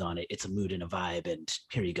of songs on it, it's a mood and a vibe, and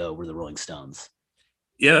here you go, we're the Rolling Stones?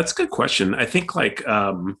 Yeah, that's a good question. I think like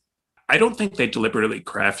I I don't think they deliberately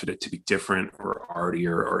crafted it to be different or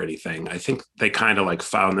artier or anything. I think they kind of like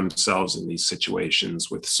found themselves in these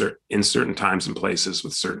situations with in certain times and places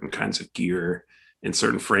with certain kinds of gear in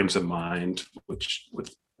certain frames of mind, which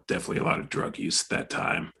with definitely a lot of drug use at that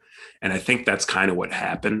time. And I think that's kind of what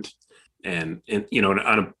happened. And you know,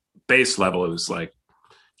 on a base level, it was like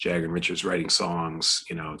Jagger and Richards writing songs,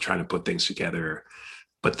 you know, trying to put things together.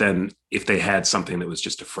 But then if they had something that was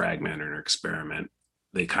just a fragment or an experiment,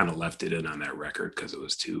 they kind of left it in on that record because it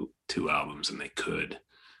was two albums and they could.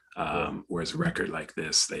 Whereas a record like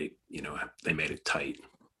this, they made it tight.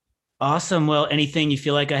 Awesome. Well, anything you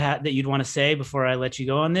feel like I had that you'd want to say before I let you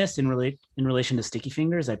go on this in relation to Sticky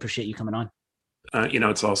Fingers? I appreciate you coming on.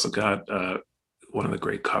 It's also got one of the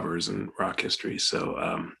great covers in rock history.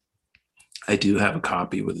 So I do have a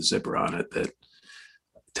copy with a zipper on it that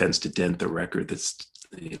tends to dent the record that's,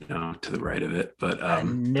 to the right of it. But I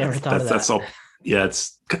never thought of that. That's all. Yeah,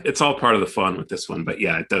 it's all part of the fun with this one. But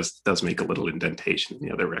yeah, it does make a little indentation in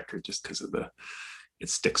the other record just because of it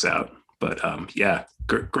sticks out. But yeah,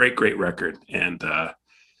 great record, and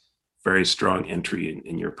very strong entry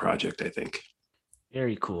in your project, I think.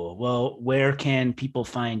 Very cool. Well, where can people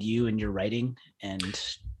find you and your writing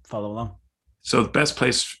and follow along? So the best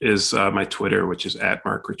place is my Twitter, which is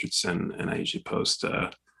 @MarkRichardson, and I usually post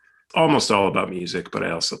almost all about music, but I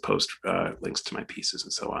also post links to my pieces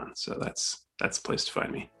and so on. So that's the place to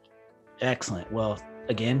find me. Excellent. Well,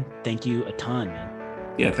 again, thank you a ton,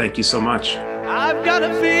 man. Yeah, thank you so much. I've got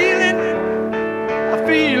a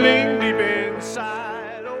feeling deep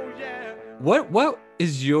inside. Oh yeah. What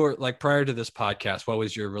is your, like, prior to this podcast, what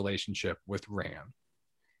was your relationship with Ram?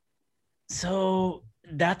 So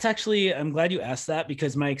that's actually, I'm glad you asked that,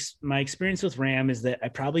 because my experience with Ram is that I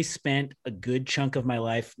probably spent a good chunk of my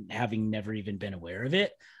life having never even been aware of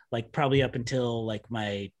it, like probably up until like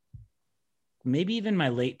maybe even my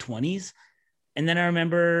late 20s. And then I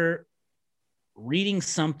remember reading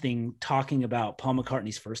something talking about Paul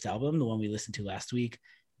McCartney's first album, the one we listened to last week,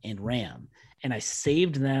 and Ram. And I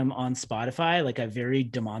saved them on Spotify. Like, I very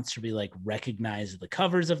demonstrably like recognized the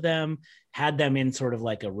covers of them, had them in sort of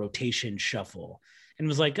like a rotation shuffle, and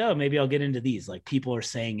was like, oh, maybe I'll get into these. Like, people are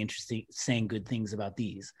saying good things about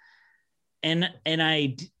these. And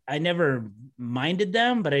I never minded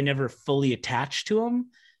them, but I never fully attached to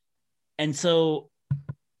them. And so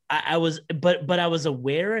I was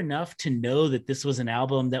aware enough to know that this was an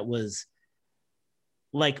album that was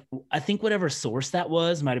like, I think whatever source that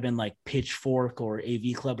was might've been like Pitchfork or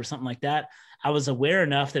AV Club or something like that. I was aware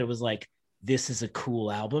enough that it was like, this is a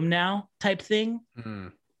cool album now type thing. Mm-hmm.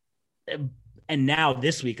 And now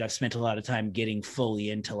this week I've spent a lot of time getting fully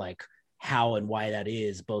into like how and why that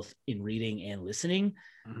is, both in reading and listening.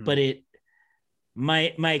 Mm-hmm. But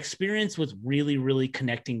my experience with really, really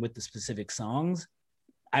connecting with the specific songs,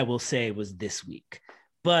 I will say, was this week.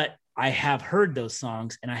 But I have heard those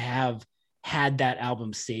songs and I have had that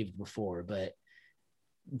album saved before, but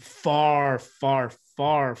far, far,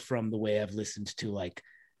 far from the way I've listened to like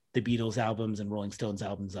the Beatles albums and Rolling Stones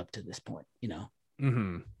albums up to this point,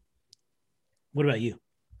 Mm-hmm. What about you?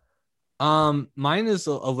 Mine is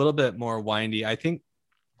a little bit more windy. I think,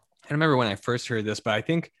 I remember when I first heard this, but I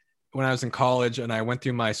think when I was in college and I went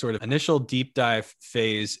through my sort of initial deep dive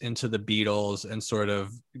phase into the Beatles and sort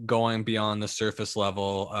of going beyond the surface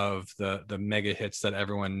level of the mega hits that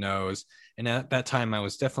everyone knows. And at that time, I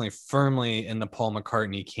was definitely firmly in the Paul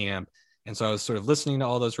McCartney camp. And so I was sort of listening to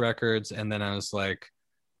all those records. And then I was like,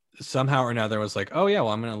 somehow or another, I was like, oh yeah,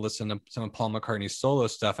 well, I'm going to listen to some of Paul McCartney's solo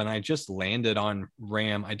stuff. And I just landed on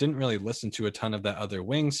Ram. I didn't really listen to a ton of that other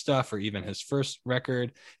Wings stuff or even his first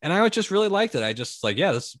record. And I just really liked it. I just like,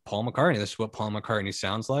 yeah, this is Paul McCartney. This is what Paul McCartney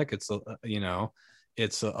sounds like. It's,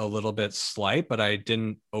 it's a little bit slight, but I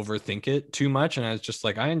didn't overthink it too much. And I was just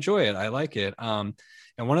like, I enjoy it. I like it.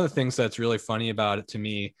 And one of the things that's really funny about it to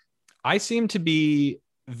me, I seem to be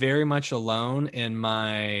very much alone in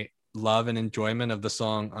my love and enjoyment of the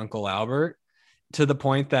song Uncle Albert, to the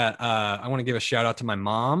point that I want to give a shout out to my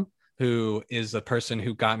mom, who is the person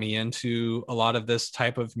who got me into a lot of this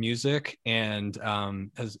type of music. And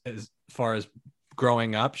as far as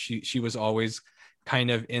growing up, she was always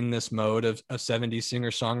kind of in this mode of 70s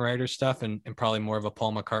singer-songwriter stuff and probably more of a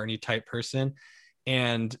Paul McCartney type person.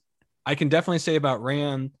 And I can definitely say about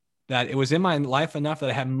Ram that it was in my life enough that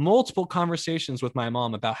I had multiple conversations with my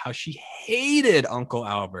mom about how she hated Uncle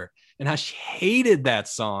Albert and how she hated that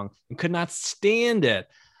song and could not stand it.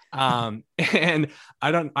 And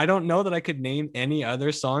I don't know that I could name any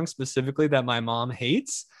other song specifically that my mom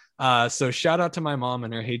hates. So shout out to my mom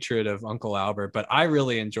and her hatred of Uncle Albert, but I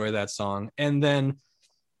really enjoy that song. And then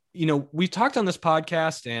you know, we talked on this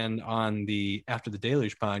podcast and on the After the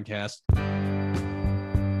Deluge podcast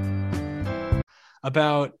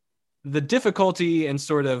about the difficulty and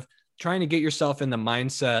sort of trying to get yourself in the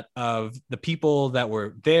mindset of the people that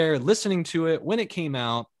were there listening to it when it came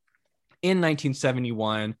out in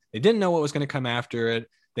 1971. They didn't know what was going to come after it.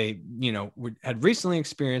 They, you know, had recently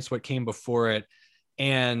experienced what came before it.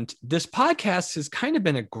 And this podcast has kind of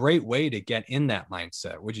been a great way to get in that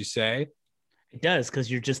mindset. Would you say? It does, because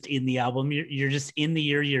you're just in the album. You're just in the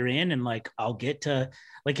year you're in. And like, I'll get to,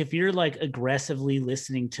 like, if you're like aggressively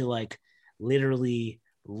listening to like literally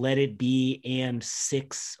Let It Be and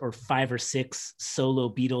 5 or 6 solo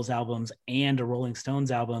Beatles albums and a Rolling Stones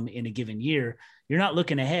album in a given year, you're not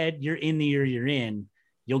looking ahead. You're in the year you're in.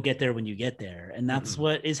 You'll get there when you get there. And that's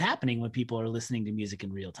what is happening when people are listening to music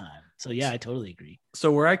in real time. So yeah, I totally agree.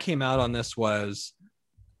 So where I came out on this was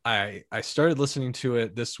I started listening to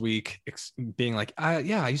it this week, being like, I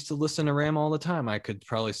used to listen to Ram all the time. I could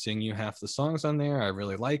probably sing you half the songs on there. I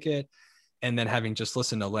really like it. And then having just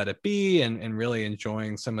listened to Let It Be and really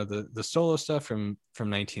enjoying some of the solo stuff from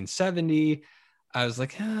 1970, I was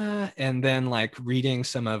like, and then like reading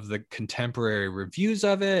some of the contemporary reviews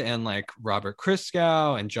of it, and like Robert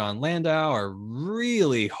Christgau and John Landau are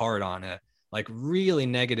really hard on it, like really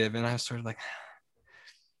negative. And I was sort of like,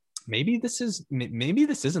 maybe this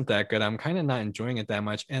isn't that good. I'm kind of not enjoying it that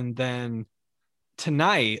much. And then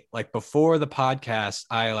tonight, like before the podcast,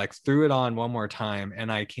 I like threw it on one more time,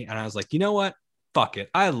 and I was like, you know what? Fuck it.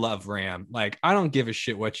 I love Ram. Like, I don't give a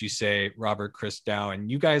shit what you say, Robert Christgau,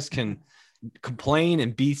 and you guys can complain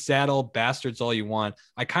and be saddle bastards all you want.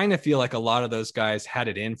 I kind of feel like a lot of those guys had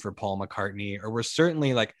it in for Paul McCartney, or were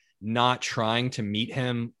certainly like not trying to meet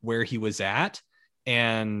him where he was at.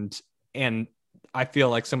 And I feel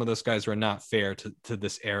like some of those guys were not fair to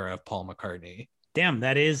this era of Paul McCartney. Damn,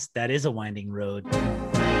 that is a winding road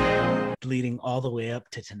leading all the way up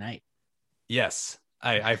to tonight. Yes.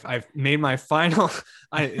 I've made my final,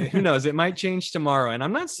 who knows, it might change tomorrow. And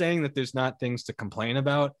I'm not saying that there's not things to complain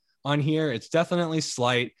about on here. It's definitely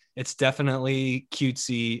slight. It's definitely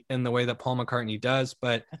cutesy in the way that Paul McCartney does,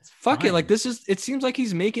 but fuck it. Like, it seems like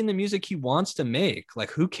he's making the music he wants to make.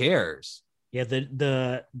 Like, who cares? Yeah.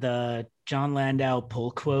 The John Landau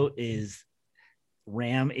pull quote is,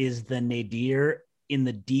 Ram is the nadir in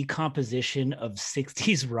the decomposition of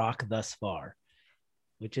 60s rock thus far,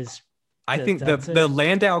 which is, I think the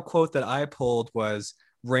Landau quote that I pulled was,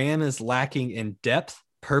 Ram is lacking in depth,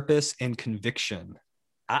 purpose, and conviction.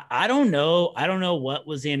 I don't know. I don't know what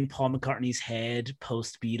was in Paul McCartney's head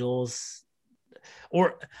post Beatles,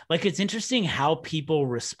 or like, it's interesting how people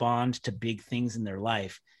respond to big things in their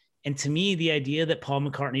life. And to me, the idea that Paul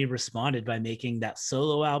McCartney responded by making that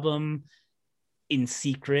solo album in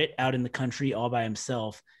secret out in the country all by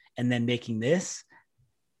himself, and then making this,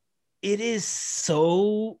 it is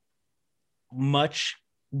so much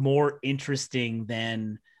more interesting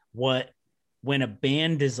than when a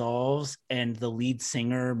band dissolves and the lead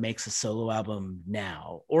singer makes a solo album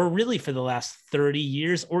now, or really for the last 30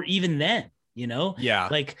 years, or even then, you know? Yeah.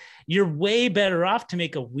 Like, you're way better off to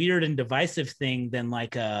make a weird and divisive thing than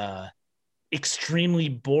like a extremely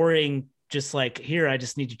boring, just like, here, I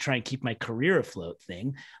just need to try and keep my career afloat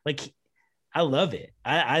thing. Like, I love it.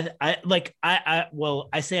 I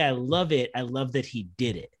say I love it. I love that he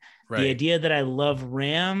did it. Right. The idea that I love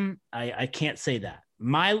Ram, I can't say that.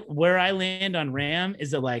 Where I land on Ram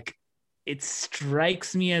is that, like, it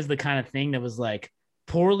strikes me as the kind of thing that was like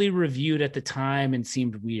poorly reviewed at the time and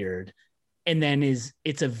seemed weird. And then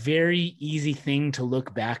it's a very easy thing to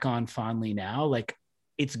look back on fondly now. Like,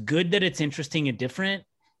 it's good that it's interesting and different,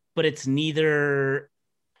 but it's neither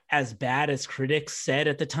as bad as critics said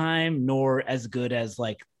at the time, nor as good as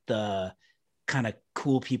like the kind of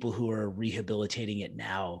cool people who are rehabilitating it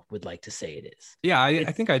now would like to say it is. Yeah, I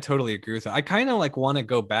think I totally agree with that. I kind of like want to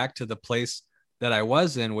go back to the place that I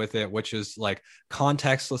was in with it, which is like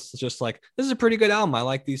contextless, just like, this is a pretty good album. I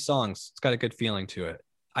like these songs. It's got a good feeling to it.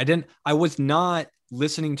 I was not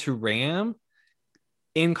listening to Ram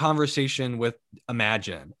in conversation with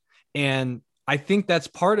Imagine. And I think that's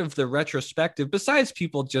part of the retrospective, besides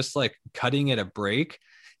people just like cutting it a break,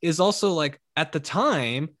 is also like, at the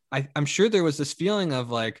time, I'm sure there was this feeling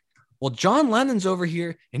of like, well, John Lennon's over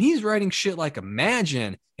here and he's writing shit like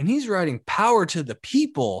Imagine, and he's writing Power to the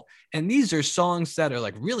People. And these are songs that are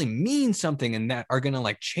like really mean something and that are going to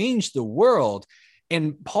like change the world.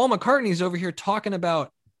 And Paul McCartney's over here talking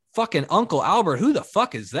about fucking Uncle Albert. Who the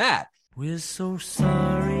fuck is that? We're so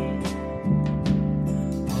sorry,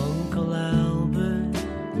 Uncle Albert.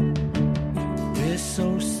 We're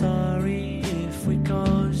so sorry if we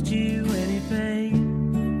caused you any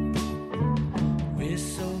pain. We're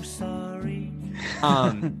so sorry.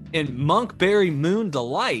 And Monkberry Moon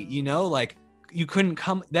Delight, you know, like you couldn't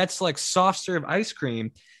come, that's like soft serve ice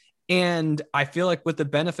cream. And I feel like with the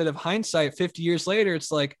benefit of hindsight, 50 years later,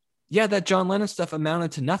 it's like, yeah, that John Lennon stuff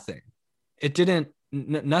amounted to nothing. It didn't,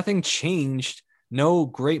 nothing changed. No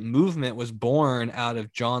great movement was born out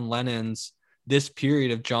of John Lennon's, this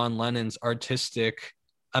period of John Lennon's artistic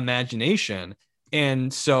imagination.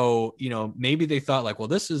 And so, you know, maybe they thought like, well,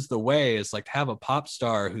 this is the way, is like have a pop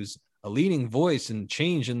star who's a leading voice and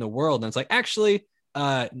change in the world. And it's like, actually,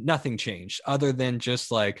 nothing changed other than just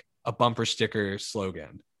like a bumper sticker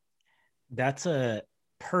slogan. That's a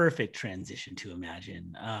perfect transition to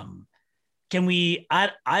Imagine. Can we,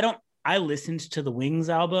 I listened to the Wings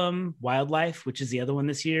album, Wildlife, which is the other one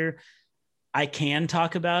this year. I can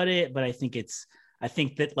talk about it, but I think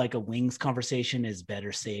that like a Wings conversation is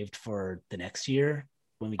better saved for the next year.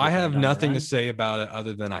 When we get I have nothing to say about it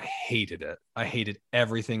other than I hated it. I hated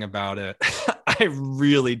everything about it. I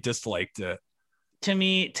really disliked it. To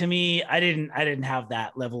me, I didn't have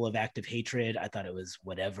that level of active hatred. I thought it was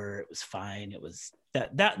whatever. It was fine. It was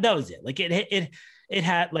that was it. Like it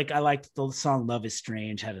had, like, I liked the song Love is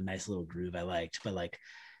Strange, had a nice little groove I liked, but like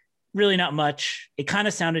really not much. It kind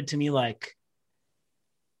of sounded to me like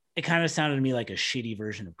a shitty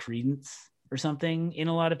version of Creedence or something in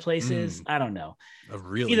a lot of places. I don't know.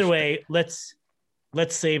 Either way, we'll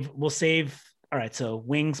save. All right, so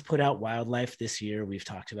Wings put out Wildlife this year. We've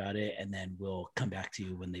talked about it, and then we'll come back to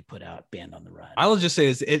you when they put out Band on the Run. I will just say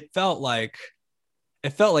it felt like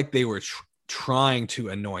they were trying to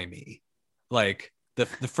annoy me. Like the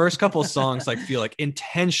first couple of songs like feel like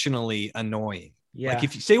intentionally annoying. Yeah. Like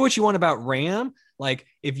if you say what you want about Ram, like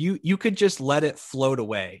if you could just let it float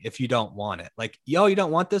away if you don't want it. Like, yo, you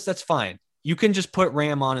don't want this, that's fine. You can just put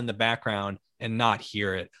Ram on in the background and not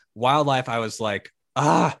hear it. Wildlife, I was like,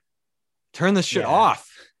 turn this shit off.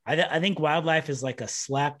 I think Wildlife is like a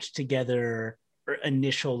slapped together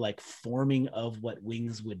initial like forming of what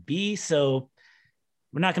Wings would be. So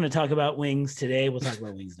we're not going to talk about Wings today. We'll talk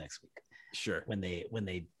about Wings next week. Sure. When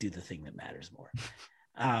they do the thing that matters more.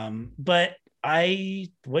 But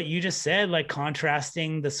what you just said, like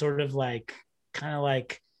contrasting the sort of like kind of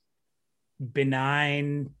like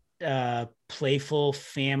benign, playful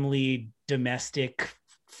family domestic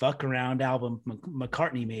fuck around album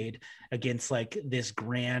McCartney made against like this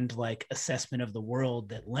grand like assessment of the world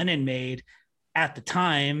that Lennon made at the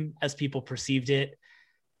time as people perceived it.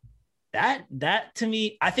 That to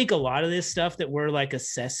me, I think a lot of this stuff that we're like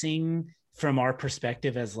assessing from our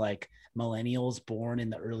perspective as like millennials born in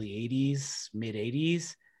the early 80s, mid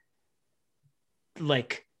 80s,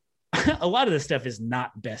 like a lot of this stuff is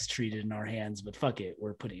not best treated in our hands, but fuck it,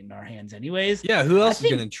 we're putting it in our hands anyways. Yeah, who else is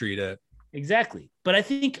going to treat it? Exactly. But I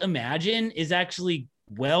think Imagine is actually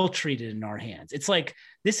well treated in our hands. It's like,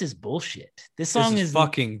 this is bullshit. This song is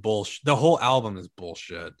fucking bullshit. The whole album is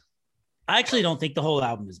bullshit. I actually don't think the whole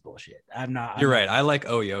album is bullshit. You're right. I like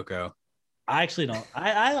Oh Yoko. I actually don't.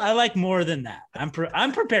 I like more than that. I'm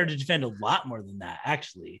prepared to defend a lot more than that,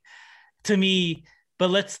 actually, to me. But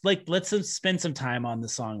let's spend some time on the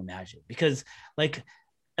song Imagine, because like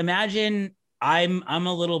Imagine, I'm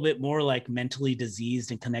a little bit more like mentally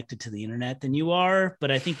diseased and connected to the internet than you are,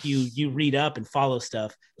 but I think you read up and follow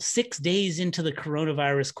stuff. 6 days into the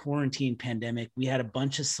coronavirus quarantine pandemic, we had a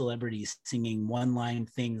bunch of celebrities singing one-line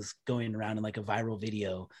things going around in like a viral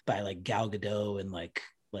video by like Gal Gadot and like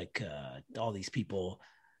all these people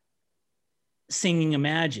singing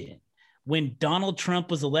Imagine. When Donald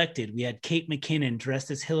Trump was elected, we had Kate McKinnon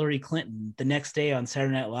dressed as Hillary Clinton the next day on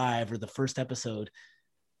Saturday Night Live, or the first episode,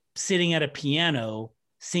 sitting at a piano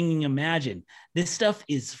singing Imagine. This stuff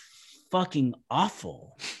is fucking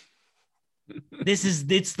awful.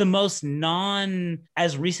 It's the most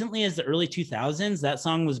as recently as the early 2000s, that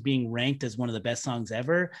song was being ranked as one of the best songs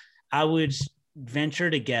ever. I would venture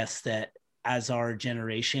to guess that as our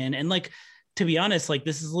generation, and like, to be honest, like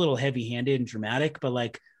this is a little heavy-handed and dramatic, but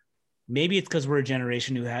like maybe it's because we're a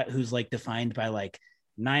generation who's like defined by like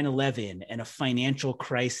 9/11 and a financial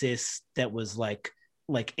crisis that was like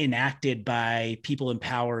enacted by people in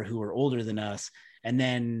power who are older than us. And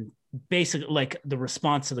then basically like the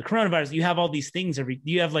response to the coronavirus, you have all these things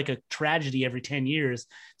you have like a tragedy every 10 years.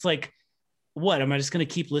 It's like, what, am I just going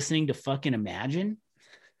to keep listening to fucking Imagine?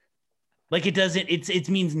 Like it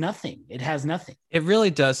means nothing. It has nothing. It really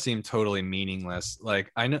does seem totally meaningless. Like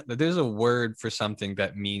I know that there's a word for something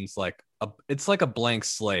that means like it's like a blank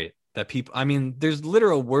slate that people, I mean, there's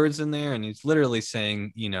literal words in there, and he's literally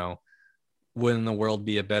saying, you know, wouldn't the world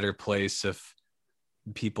be a better place if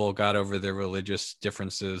people got over their religious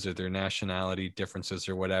differences or their nationality differences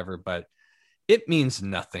or whatever? But it means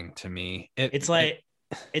nothing to me. It's like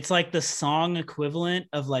it's like the song equivalent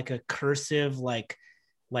of like a cursive, like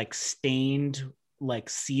stained, like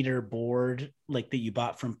cedar board, like that you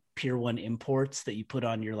bought from Pier 1 Imports that you put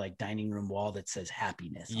on your like dining room wall that says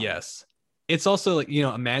happiness. Yes. It's also like,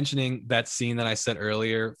 imagining that scene that I said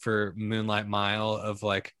earlier for Moonlight Mile of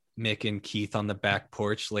like Mick and Keith on the back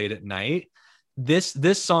porch late at night. This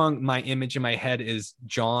song, my image in my head is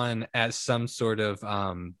John as some sort of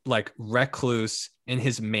like recluse in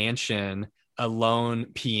his mansion, alone,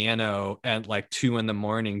 piano at like 2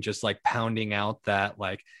 a.m, just like pounding out that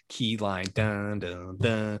like key line, dun dun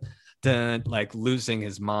dun dun, like losing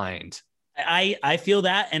his mind. I feel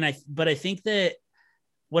that, but I think that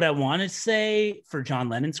what I want to say for John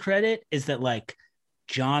Lennon's credit is that like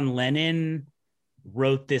John Lennon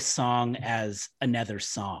wrote this song as another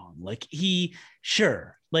song. Like he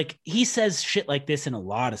says shit like this in a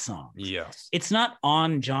lot of songs. Yes. It's not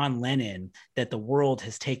on John Lennon that the world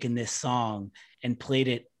has taken this song and played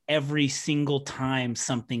it every single time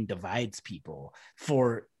something divides people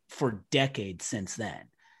for decades since then.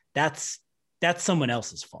 That's someone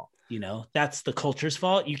else's fault. That's the culture's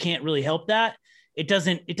fault. You can't really help that. It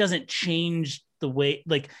doesn't change the way,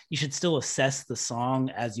 like, you should still assess the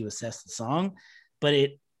song as you assess the song, but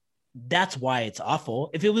that's why it's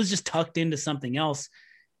awful. If it was just tucked into something else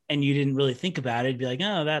and you didn't really think about it, it'd be like,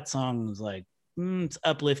 oh, that song was like, it's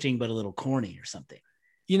uplifting, but a little corny or something.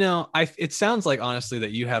 It sounds like, honestly,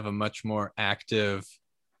 that you have a much more active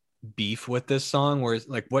beef with this song, whereas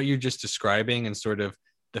like what you're just describing and sort of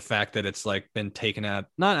the fact that it's like been taken out,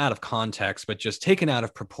 not out of context, but just taken out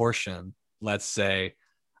of proportion, let's say.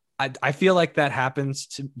 I feel like that happens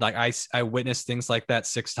to, like, I witness things like that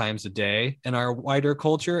 6 times a day in our wider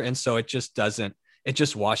culture. And so it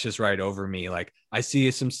just washes right over me. Like I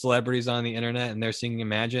see some celebrities on the internet and they're singing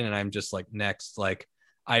Imagine, and I'm just like, next, like,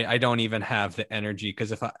 I don't even have the energy.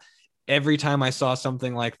 Because every time I saw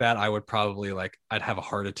something like that, I would probably I'd have a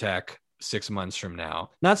heart attack 6 months from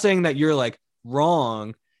now. Not saying that you're like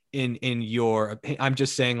wrong in your opinion. I'm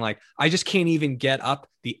just saying, like, I just can't even get up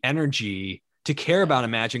the energy to care about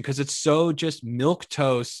Imagine, because it's so just milk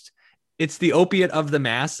toast. It's the opiate of the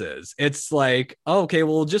masses. It's like, oh, okay,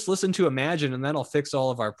 well, just listen to Imagine and that'll fix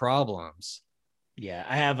all of our problems. Yeah,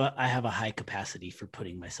 I have a high capacity for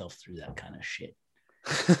putting myself through that kind of shit.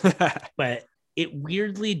 But it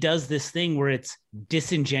weirdly does this thing where it's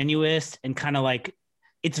disingenuous and kind of like,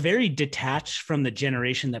 it's very detached from the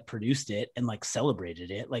generation that produced it and like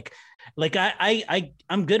celebrated it.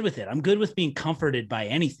 I'm good with it. I'm good with being comforted by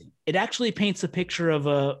anything. It actually paints a picture of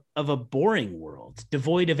a boring world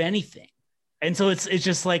devoid of anything. And so it's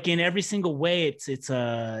just like, in every single way,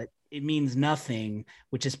 it means nothing,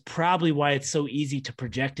 which is probably why it's so easy to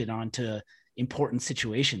project it onto important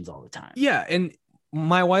situations all the time. Yeah. And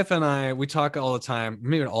my wife and I, we talk all the time,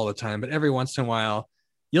 maybe not all the time, but every once in a while,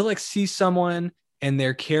 you'll like see someone and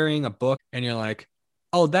they're carrying a book and you're like,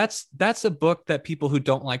 oh, that's a book that people who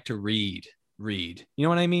don't like to read. You know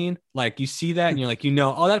what I mean? Like you see that and you're like,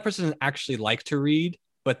 oh, that person doesn't actually like to read,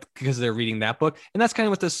 but because they're reading that book. And that's kind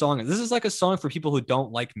of what this song is. This is like a song for people who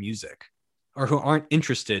don't like music or who aren't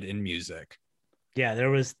interested in music. Yeah,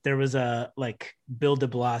 there was a, like, Bill de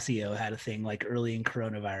Blasio had a thing like early in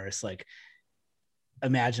coronavirus, like,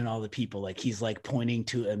 imagine all the people, like he's like pointing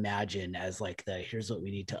to Imagine as like here's what we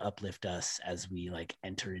need to uplift us as we like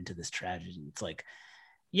enter into this tragedy. It's like,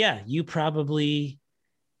 yeah, you probably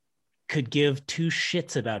could give 2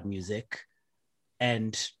 shits about music,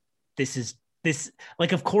 and this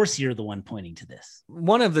like, of course you're the one pointing to this.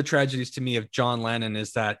 One of the tragedies to me of John Lennon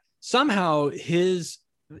is that somehow his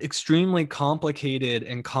extremely complicated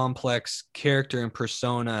and complex character and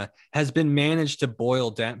persona has been managed to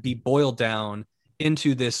be boiled down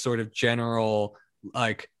into this sort of general,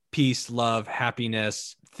 like, peace, love,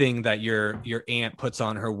 happiness thing that your aunt puts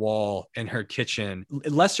on her wall in her kitchen.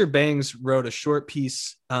 Lester Bangs wrote a short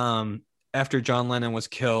piece after John Lennon was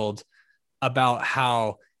killed about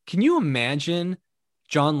how, can you imagine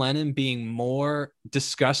John Lennon being more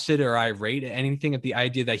disgusted or irate at anything at the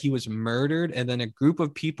idea that he was murdered, and then a group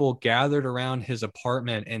of people gathered around his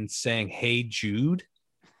apartment and saying, "Hey, Jude"?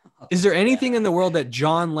 Is there anything in the world that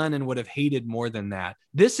John Lennon would have hated more than that?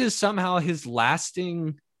 This is somehow his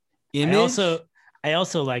lasting image. I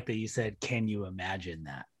also like that you said, "Can you imagine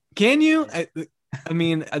that?" Can you? I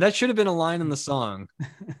mean, that should have been a line in the song.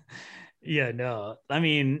 Yeah, no. I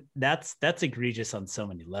mean, that's egregious on so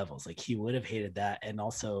many levels. Like, he would have hated that, and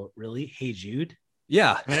also, really, "Hey Jude."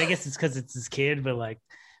 Yeah. I mean, I guess it's because it's his kid, but like,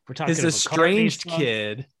 we're talking his estranged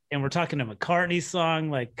kid, and we're talking a McCartney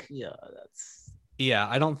song. Like, yeah,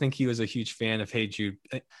 I don't think he was a huge fan of "Hey Jude."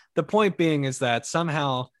 The point being is that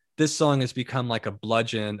somehow this song has become like a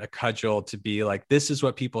bludgeon, a cudgel to be like, this is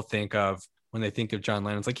what people think of when they think of John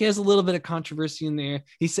Lennon. It's like, he has a little bit of controversy in there.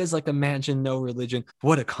 He says like, imagine no religion.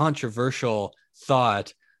 What a controversial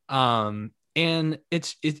thought. And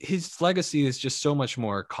his legacy is just so much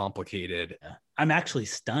more complicated. I'm actually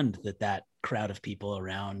stunned that crowd of people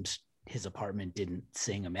around his apartment didn't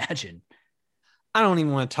sing Imagine. I don't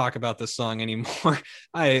even want to talk about this song anymore.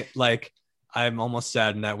 I'm almost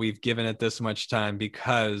saddened that we've given it this much time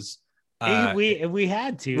because we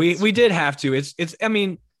had to. We did have to.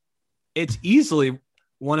 It's easily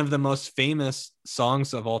one of the most famous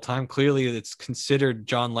songs of all time. Clearly, it's considered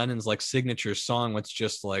John Lennon's like signature song, which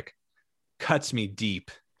just like cuts me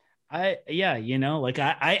deep. I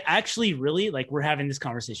actually really like, we're having this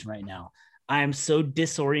conversation right now. I am so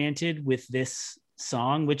disoriented with this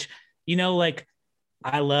song, which, like,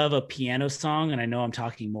 I love a piano song, and I know I'm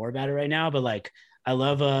talking more about it right now, but like, I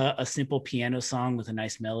love a simple piano song with a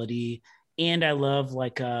nice melody. And I love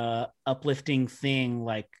like a uplifting thing,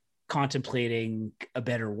 like contemplating a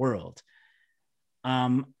better world.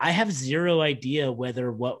 I have zero idea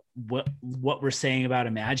whether what we're saying about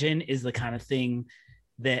Imagine is the kind of thing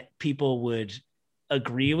that people would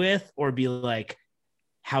agree with or be like,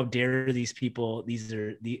 how dare these people, these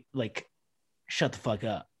are the, like, shut the fuck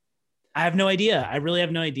up. I have no idea. I really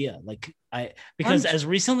have no idea. Because as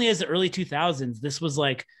recently as the early 2000s, this was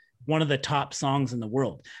like one of the top songs in the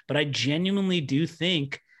world. But I genuinely do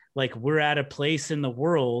think like we're at a place in the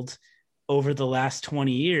world over the last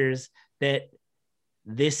 20 years that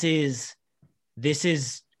this is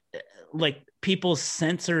like, people's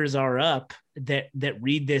sensors are up that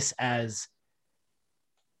read this as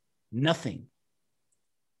nothing.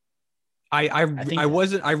 I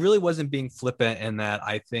really wasn't being flippant in that.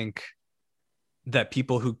 I think that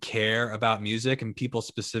people who care about music, and people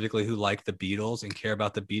specifically who like the Beatles and care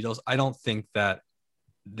about the Beatles, I don't think that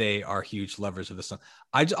they are huge lovers of the song.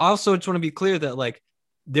 I also just want to be clear that like,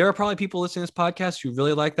 there are probably people listening to this podcast who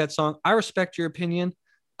really like that song. I respect your opinion.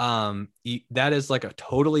 That is like a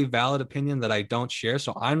totally valid opinion that I don't share.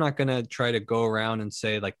 So I'm not going to try to go around and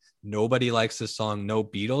say like, nobody likes this song, no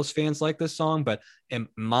Beatles fans like this song. But in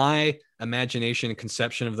my imagination and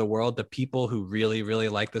conception of the world, the people who really, really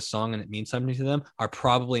like this song and it means something to them are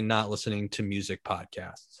probably not listening to music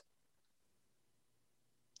podcasts.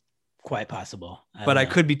 Quite possible. I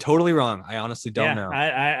could be totally wrong. I honestly don't know.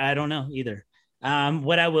 I don't know either.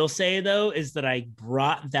 What I will say though, is that I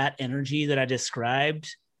brought that energy that I described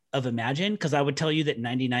of Imagine, because I would tell you that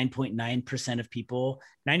 99.9% of people,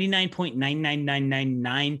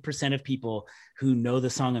 99.99999% of people who know the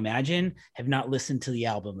song Imagine have not listened to the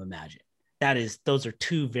album Imagine. Those are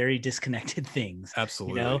two very disconnected things.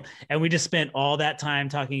 Absolutely. And we just spent all that time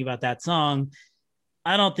talking about that song.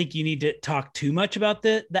 I don't think you need to talk too much about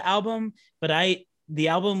the album, but the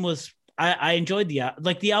album was, I enjoyed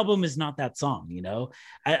the album is not that song,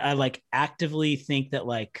 I like actively think that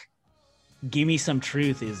like, Give Me Some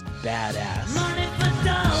Truth is badass. Money for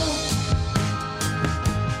dough.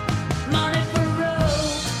 Money for road.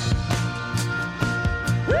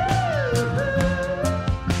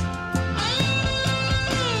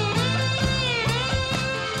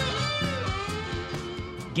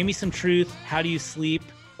 Give Me Some Truth. How Do You Sleep?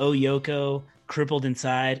 Oh Yoko. Crippled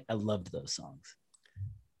Inside. I loved those songs.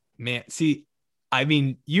 Man, see, I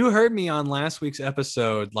mean, you heard me on last week's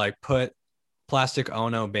episode, like put Plastic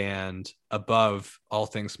Ono Band above All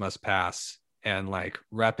Things Must Pass and like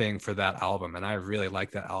repping for that album. And I really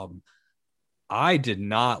like that album. I did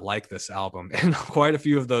not like this album, and quite a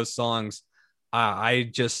few of those songs. I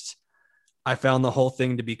found the whole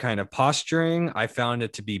thing to be kind of posturing. I found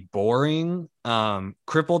it to be boring.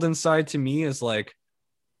 Crippled Inside to me was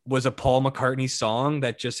a Paul McCartney song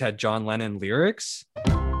that just had John Lennon lyrics.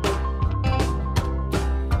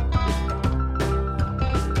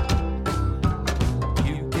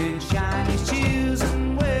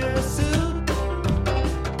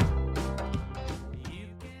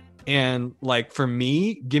 And like, for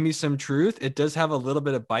me, Give Me Some Truth, it does have a little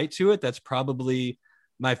bit of bite to it. That's probably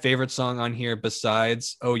my favorite song on here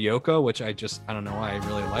besides Oh Yoko, which I don't know why I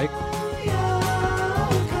really like.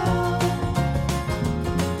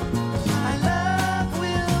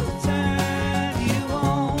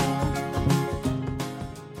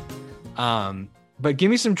 But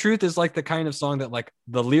Give Me Some Truth is like the kind of song that like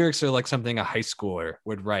the lyrics are like something a high schooler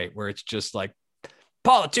would write, where it's just like,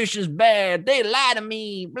 politicians bad, they lie to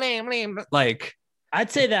me, blam blam. Like, I'd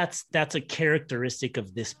say that's a characteristic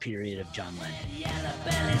of this period of John Lennon.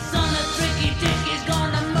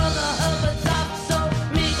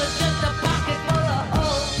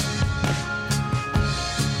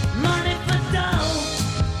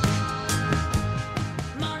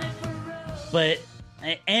 But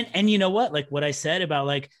and you know what? Like what I said about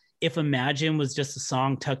like if Imagine was just a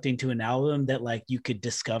song tucked into an album that like you could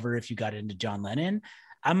discover if you got into John Lennon,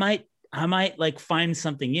 I might like find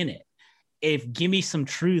something in it. If Gimme Some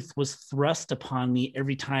Truth was thrust upon me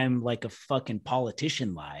every time like a fucking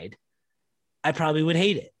politician lied, I probably would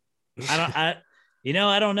hate it. I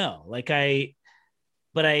don't know. Like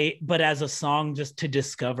but as a song just to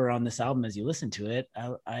discover on this album as you listen to it,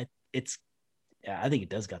 I think it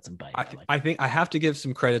does got some bite. I think I have to give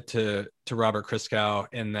some credit to Robert Christgau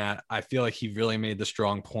in that I feel like he really made the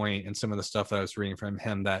strong point in some of the stuff that I was reading from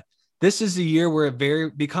him that this is a year where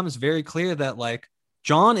it becomes very clear that like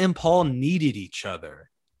John and Paul needed each other.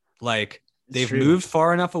 Like they've moved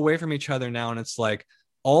far enough away from each other now. And it's like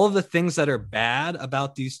all of the things that are bad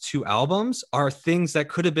about these two albums are things that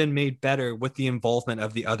could have been made better with the involvement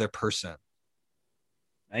of the other person.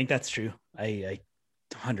 I think that's true. I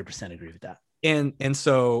 100% agree with that. And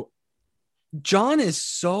so John is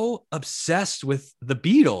so obsessed with the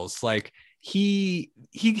Beatles. Like he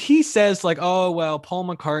says like, oh, well, Paul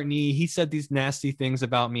McCartney, he said these nasty things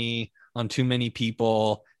about me on Too Many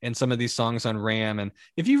People and some of these songs on Ram. And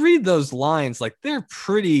if you read those lines, like they're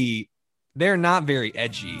not very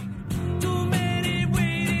edgy. Too many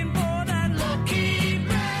waiting for that lucky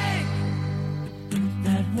break.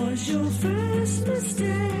 That was your first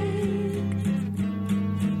mistake.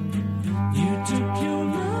 You took your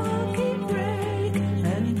lucky break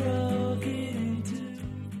and broke it into.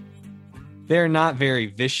 They're not very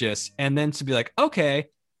vicious. And then to be like, okay,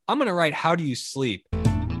 I'm going to write How Do You Sleep?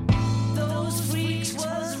 Those freaks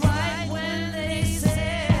was right when they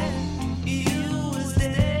said you was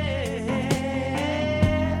there.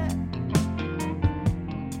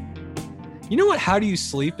 You know what How Do You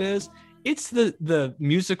Sleep is? It's the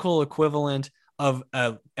musical equivalent of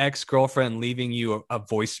an ex-girlfriend leaving you a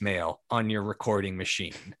voicemail on your recording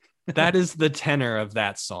machine. That is the tenor of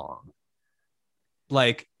that song.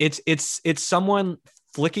 Like it's someone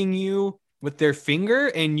flicking you with their finger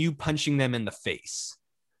and you punching them in the face.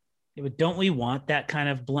 Yeah, but don't we want that kind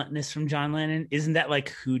of bluntness from John Lennon? Isn't that like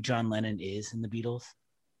who John Lennon is in the Beatles?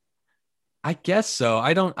 I guess so.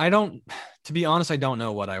 I don't, to be honest, I don't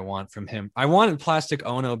know what I want from him. I wanted Plastic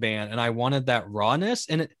Ono Band and I wanted that rawness.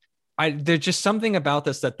 And there's just something about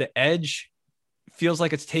this that the edge feels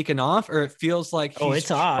like it's taken off, or it feels like it's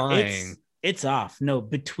off. It's off. No,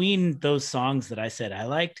 between those songs that I said I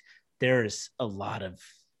liked, there's a lot of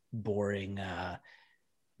boring,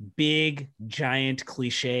 big, giant,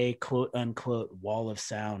 cliche, quote unquote, wall of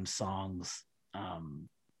sound songs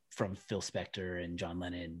from Phil Spector and John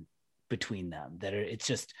Lennon between them. It's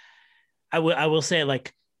just, I will say,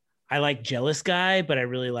 like, I like Jealous Guy, but I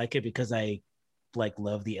really like it because I like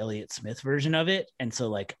love the Elliott Smith version of it. And so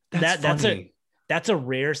like that's a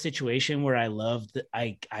rare situation where I loved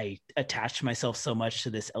I attached myself so much to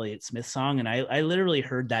this Elliott Smith song. And I literally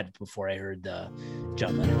heard that before I heard the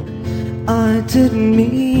John Lennon. I didn't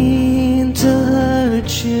mean to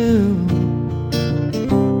hurt you.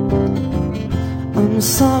 I'm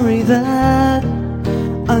sorry that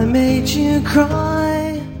I made you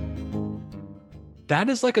cry. That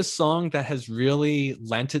is like a song that has really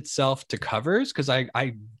lent itself to covers, because I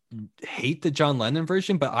hate the John Lennon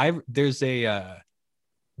version, but there's a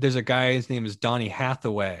guy, his name is Donny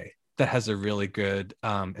Hathaway, that has a really good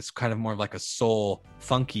it's kind of more like a soul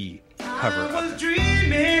funky cover. I was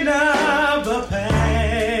dreaming of the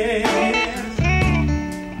past,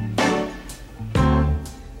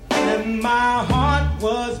 and my heart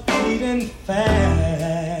was beating fast.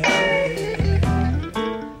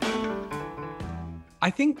 I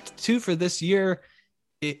think too, for this year,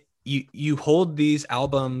 you hold these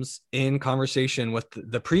albums in conversation with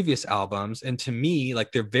the previous albums, and to me,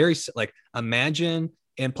 like, they're very like Imagine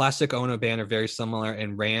and Plastic Ono Band are very similar,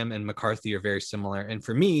 and Ram and McCarthy are very similar. And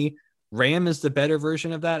for me, Ram is the better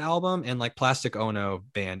version of that album, and like Plastic Ono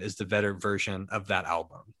Band is the better version of that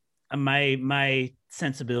album. My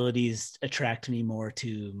sensibilities attract me more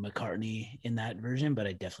to McCartney in that version, but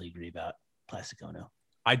I definitely agree about Plastic Ono.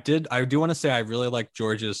 I do want to say I really like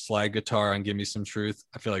George's slide guitar on Give Me Some Truth.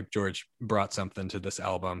 I feel like George brought something to this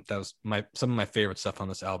album. That was some of my favorite stuff on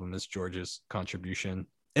this album is George's contribution.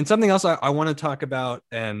 And something else I want to talk about,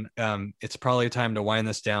 and it's probably time to wind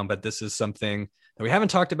this down, but this is something that we haven't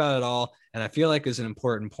talked about at all, and I feel like is an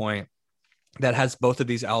important point that has both of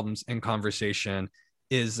these albums in conversation,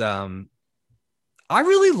 is I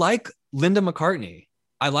really like Linda McCartney.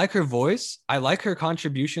 I like her voice. I like her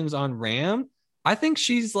contributions on Ram. I think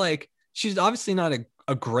she's obviously not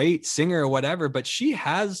a great singer or whatever, but she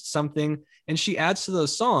has something and she adds to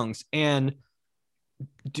those songs. And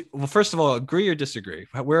well, first of all, agree or disagree?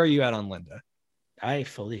 Where are you at on Linda? I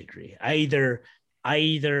fully agree. I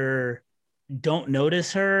either don't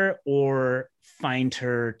notice her or find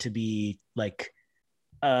her to be like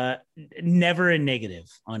never a negative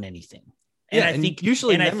on anything. And I think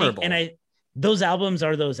usually and memorable. those albums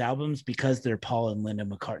are those albums because they're Paul and Linda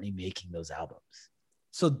McCartney making those albums.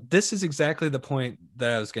 So this is exactly the point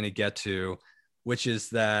that I was going to get to, which is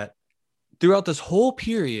that throughout this whole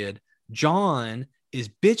period, John is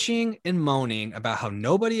bitching and moaning about how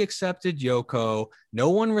nobody accepted Yoko. No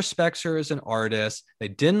one respects her as an artist. They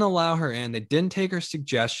didn't allow her in. They didn't take her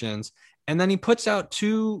suggestions. And then he puts out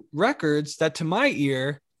 2 records that, to my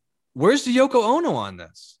ear, where's the Yoko Ono on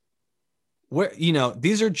this? Where,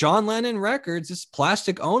 these are John Lennon records, this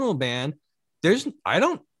Plastic Ono band. He's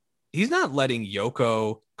not letting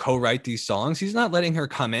Yoko co-write these songs. He's not letting her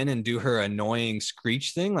come in and do her annoying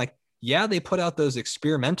screech thing. Like, yeah, they put out those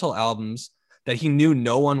experimental albums that he knew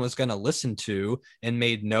no one was going to listen to and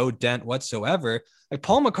made no dent whatsoever. Like,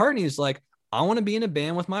 Paul McCartney is like, I want to be in a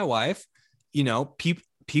band with my wife.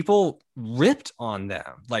 People ripped on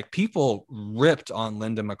them. Like, people ripped on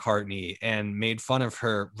Linda McCartney and made fun of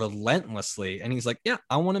her relentlessly. And he's like, yeah,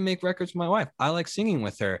 I want to make records with my wife. I like singing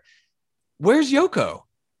with her. Where's Yoko?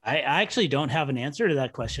 I actually don't have an answer to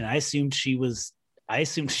that question. I assumed she was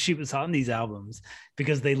on these albums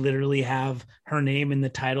because they literally have her name in the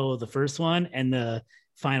title of the first one, and the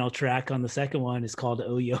final track on the second one is called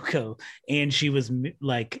Oh Yoko, and she was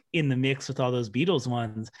like in the mix with all those Beatles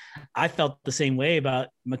ones. I felt the same way about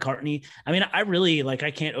McCartney. I mean, I really I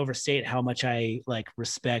can't overstate how much I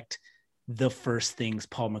respect the first things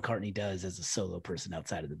Paul McCartney does as a solo person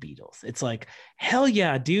outside of the Beatles. It's like, hell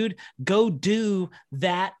yeah, dude, go do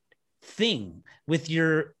that thing with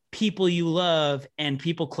your people you love and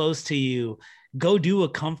people close to you. Go do a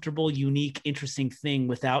comfortable, unique, interesting thing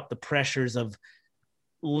without the pressures of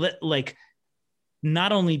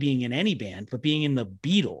not only being in any band, but being in the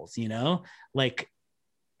Beatles,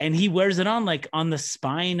 and he wears it on the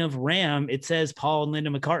spine of Ram. It says Paul and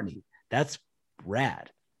Linda McCartney. That's rad.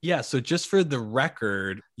 Yeah, so just for the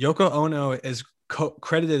record, Yoko Ono is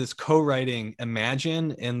credited as co-writing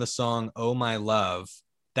Imagine in the song Oh My Love.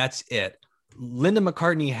 That's it. Linda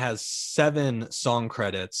McCartney has 7 song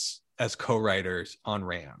credits as co-writers on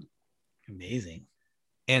Ram. Amazing.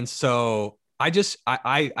 And so as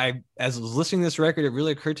I was listening to this record, it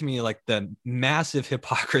really occurred to me the massive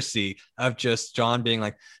hypocrisy of just John being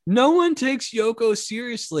like, no one takes Yoko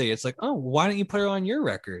seriously. It's like, oh, why don't you put her on your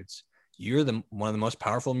records? You're one of the most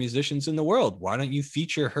powerful musicians in the world. Why don't you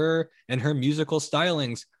feature her and her musical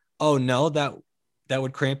stylings? Oh no, that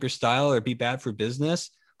would cramp your style or be bad for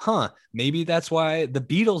business. Maybe that's why the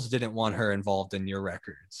Beatles didn't want her involved in your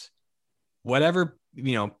records. Whatever,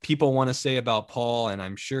 people want to say about Paul, and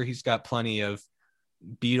I'm sure he's got plenty of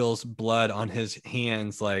Beatles blood on his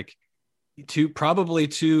hands,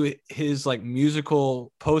 to his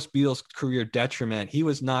musical post Beatles career detriment. He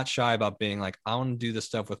was not shy about being like, I want to do this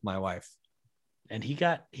stuff with my wife. And he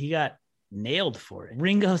got nailed for it.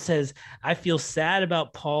 Ringo says, I feel sad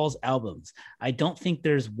about Paul's albums. I don't think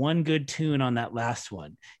there's one good tune on that last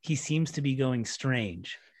one. He seems to be going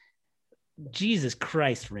strange. Jesus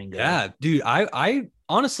Christ, Ringo. Yeah, dude, I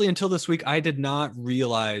honestly, until this week, I did not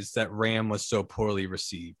realize that Ram was so poorly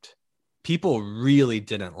received. People really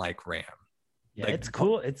didn't like Ram. Yeah, it's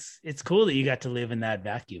cool. It's cool that you got to live in that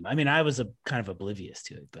vacuum. I mean, I was kind of oblivious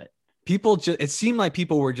to it, but it seemed like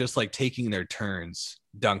people were just taking their turns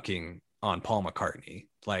dunking on Paul McCartney.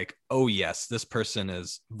 Oh yes, this person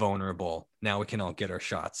is vulnerable. Now we can all get our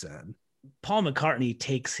shots in. Paul McCartney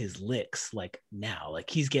takes his licks now,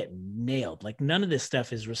 he's getting nailed. None of this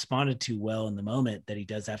stuff is responded to well in the moment that he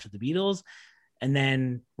does after the Beatles. And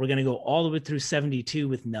then we're going to go all the way through 72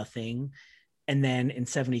 with nothing. And then in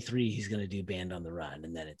 73, he's going to do Band on the Run.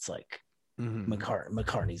 And then it's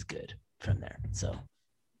McCartney's good from there. So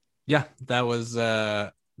yeah, that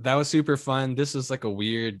was super fun. This is a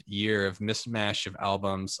weird year of mismatch of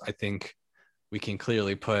albums. I think we can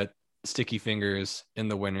clearly put Sticky Fingers in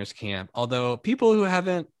the winner's camp. Although people who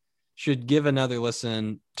haven't should give another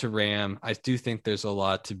listen to Ram. I do think there's a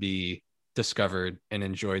lot to be discovered and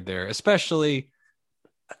enjoyed there, especially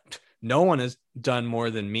no one has done more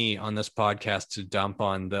than me on this podcast to dump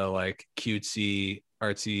on the cutesy,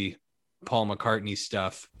 artsy Paul McCartney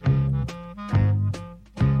stuff.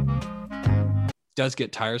 Does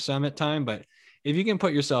get tiresome at time, but if you can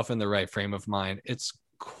put yourself in the right frame of mind, it's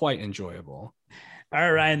quite enjoyable. All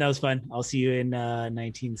right, Ryan, that was fun. I'll see you in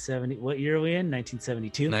 1970. What year are we in?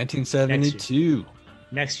 1972. 1972.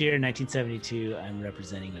 Next year, 1972, I'm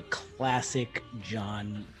representing a classic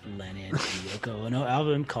John Lennon and Yoko Ono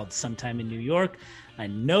album called Sometime in New York. I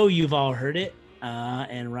know you've all heard it.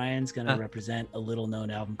 And Ryan's going to represent a little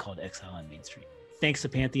known album called Exile on Main Street. Thanks to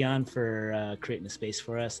Pantheon for creating a space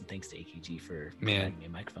for us, and thanks to AKG for providing me a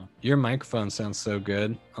microphone. Your microphone sounds so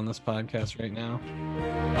good on this podcast right now.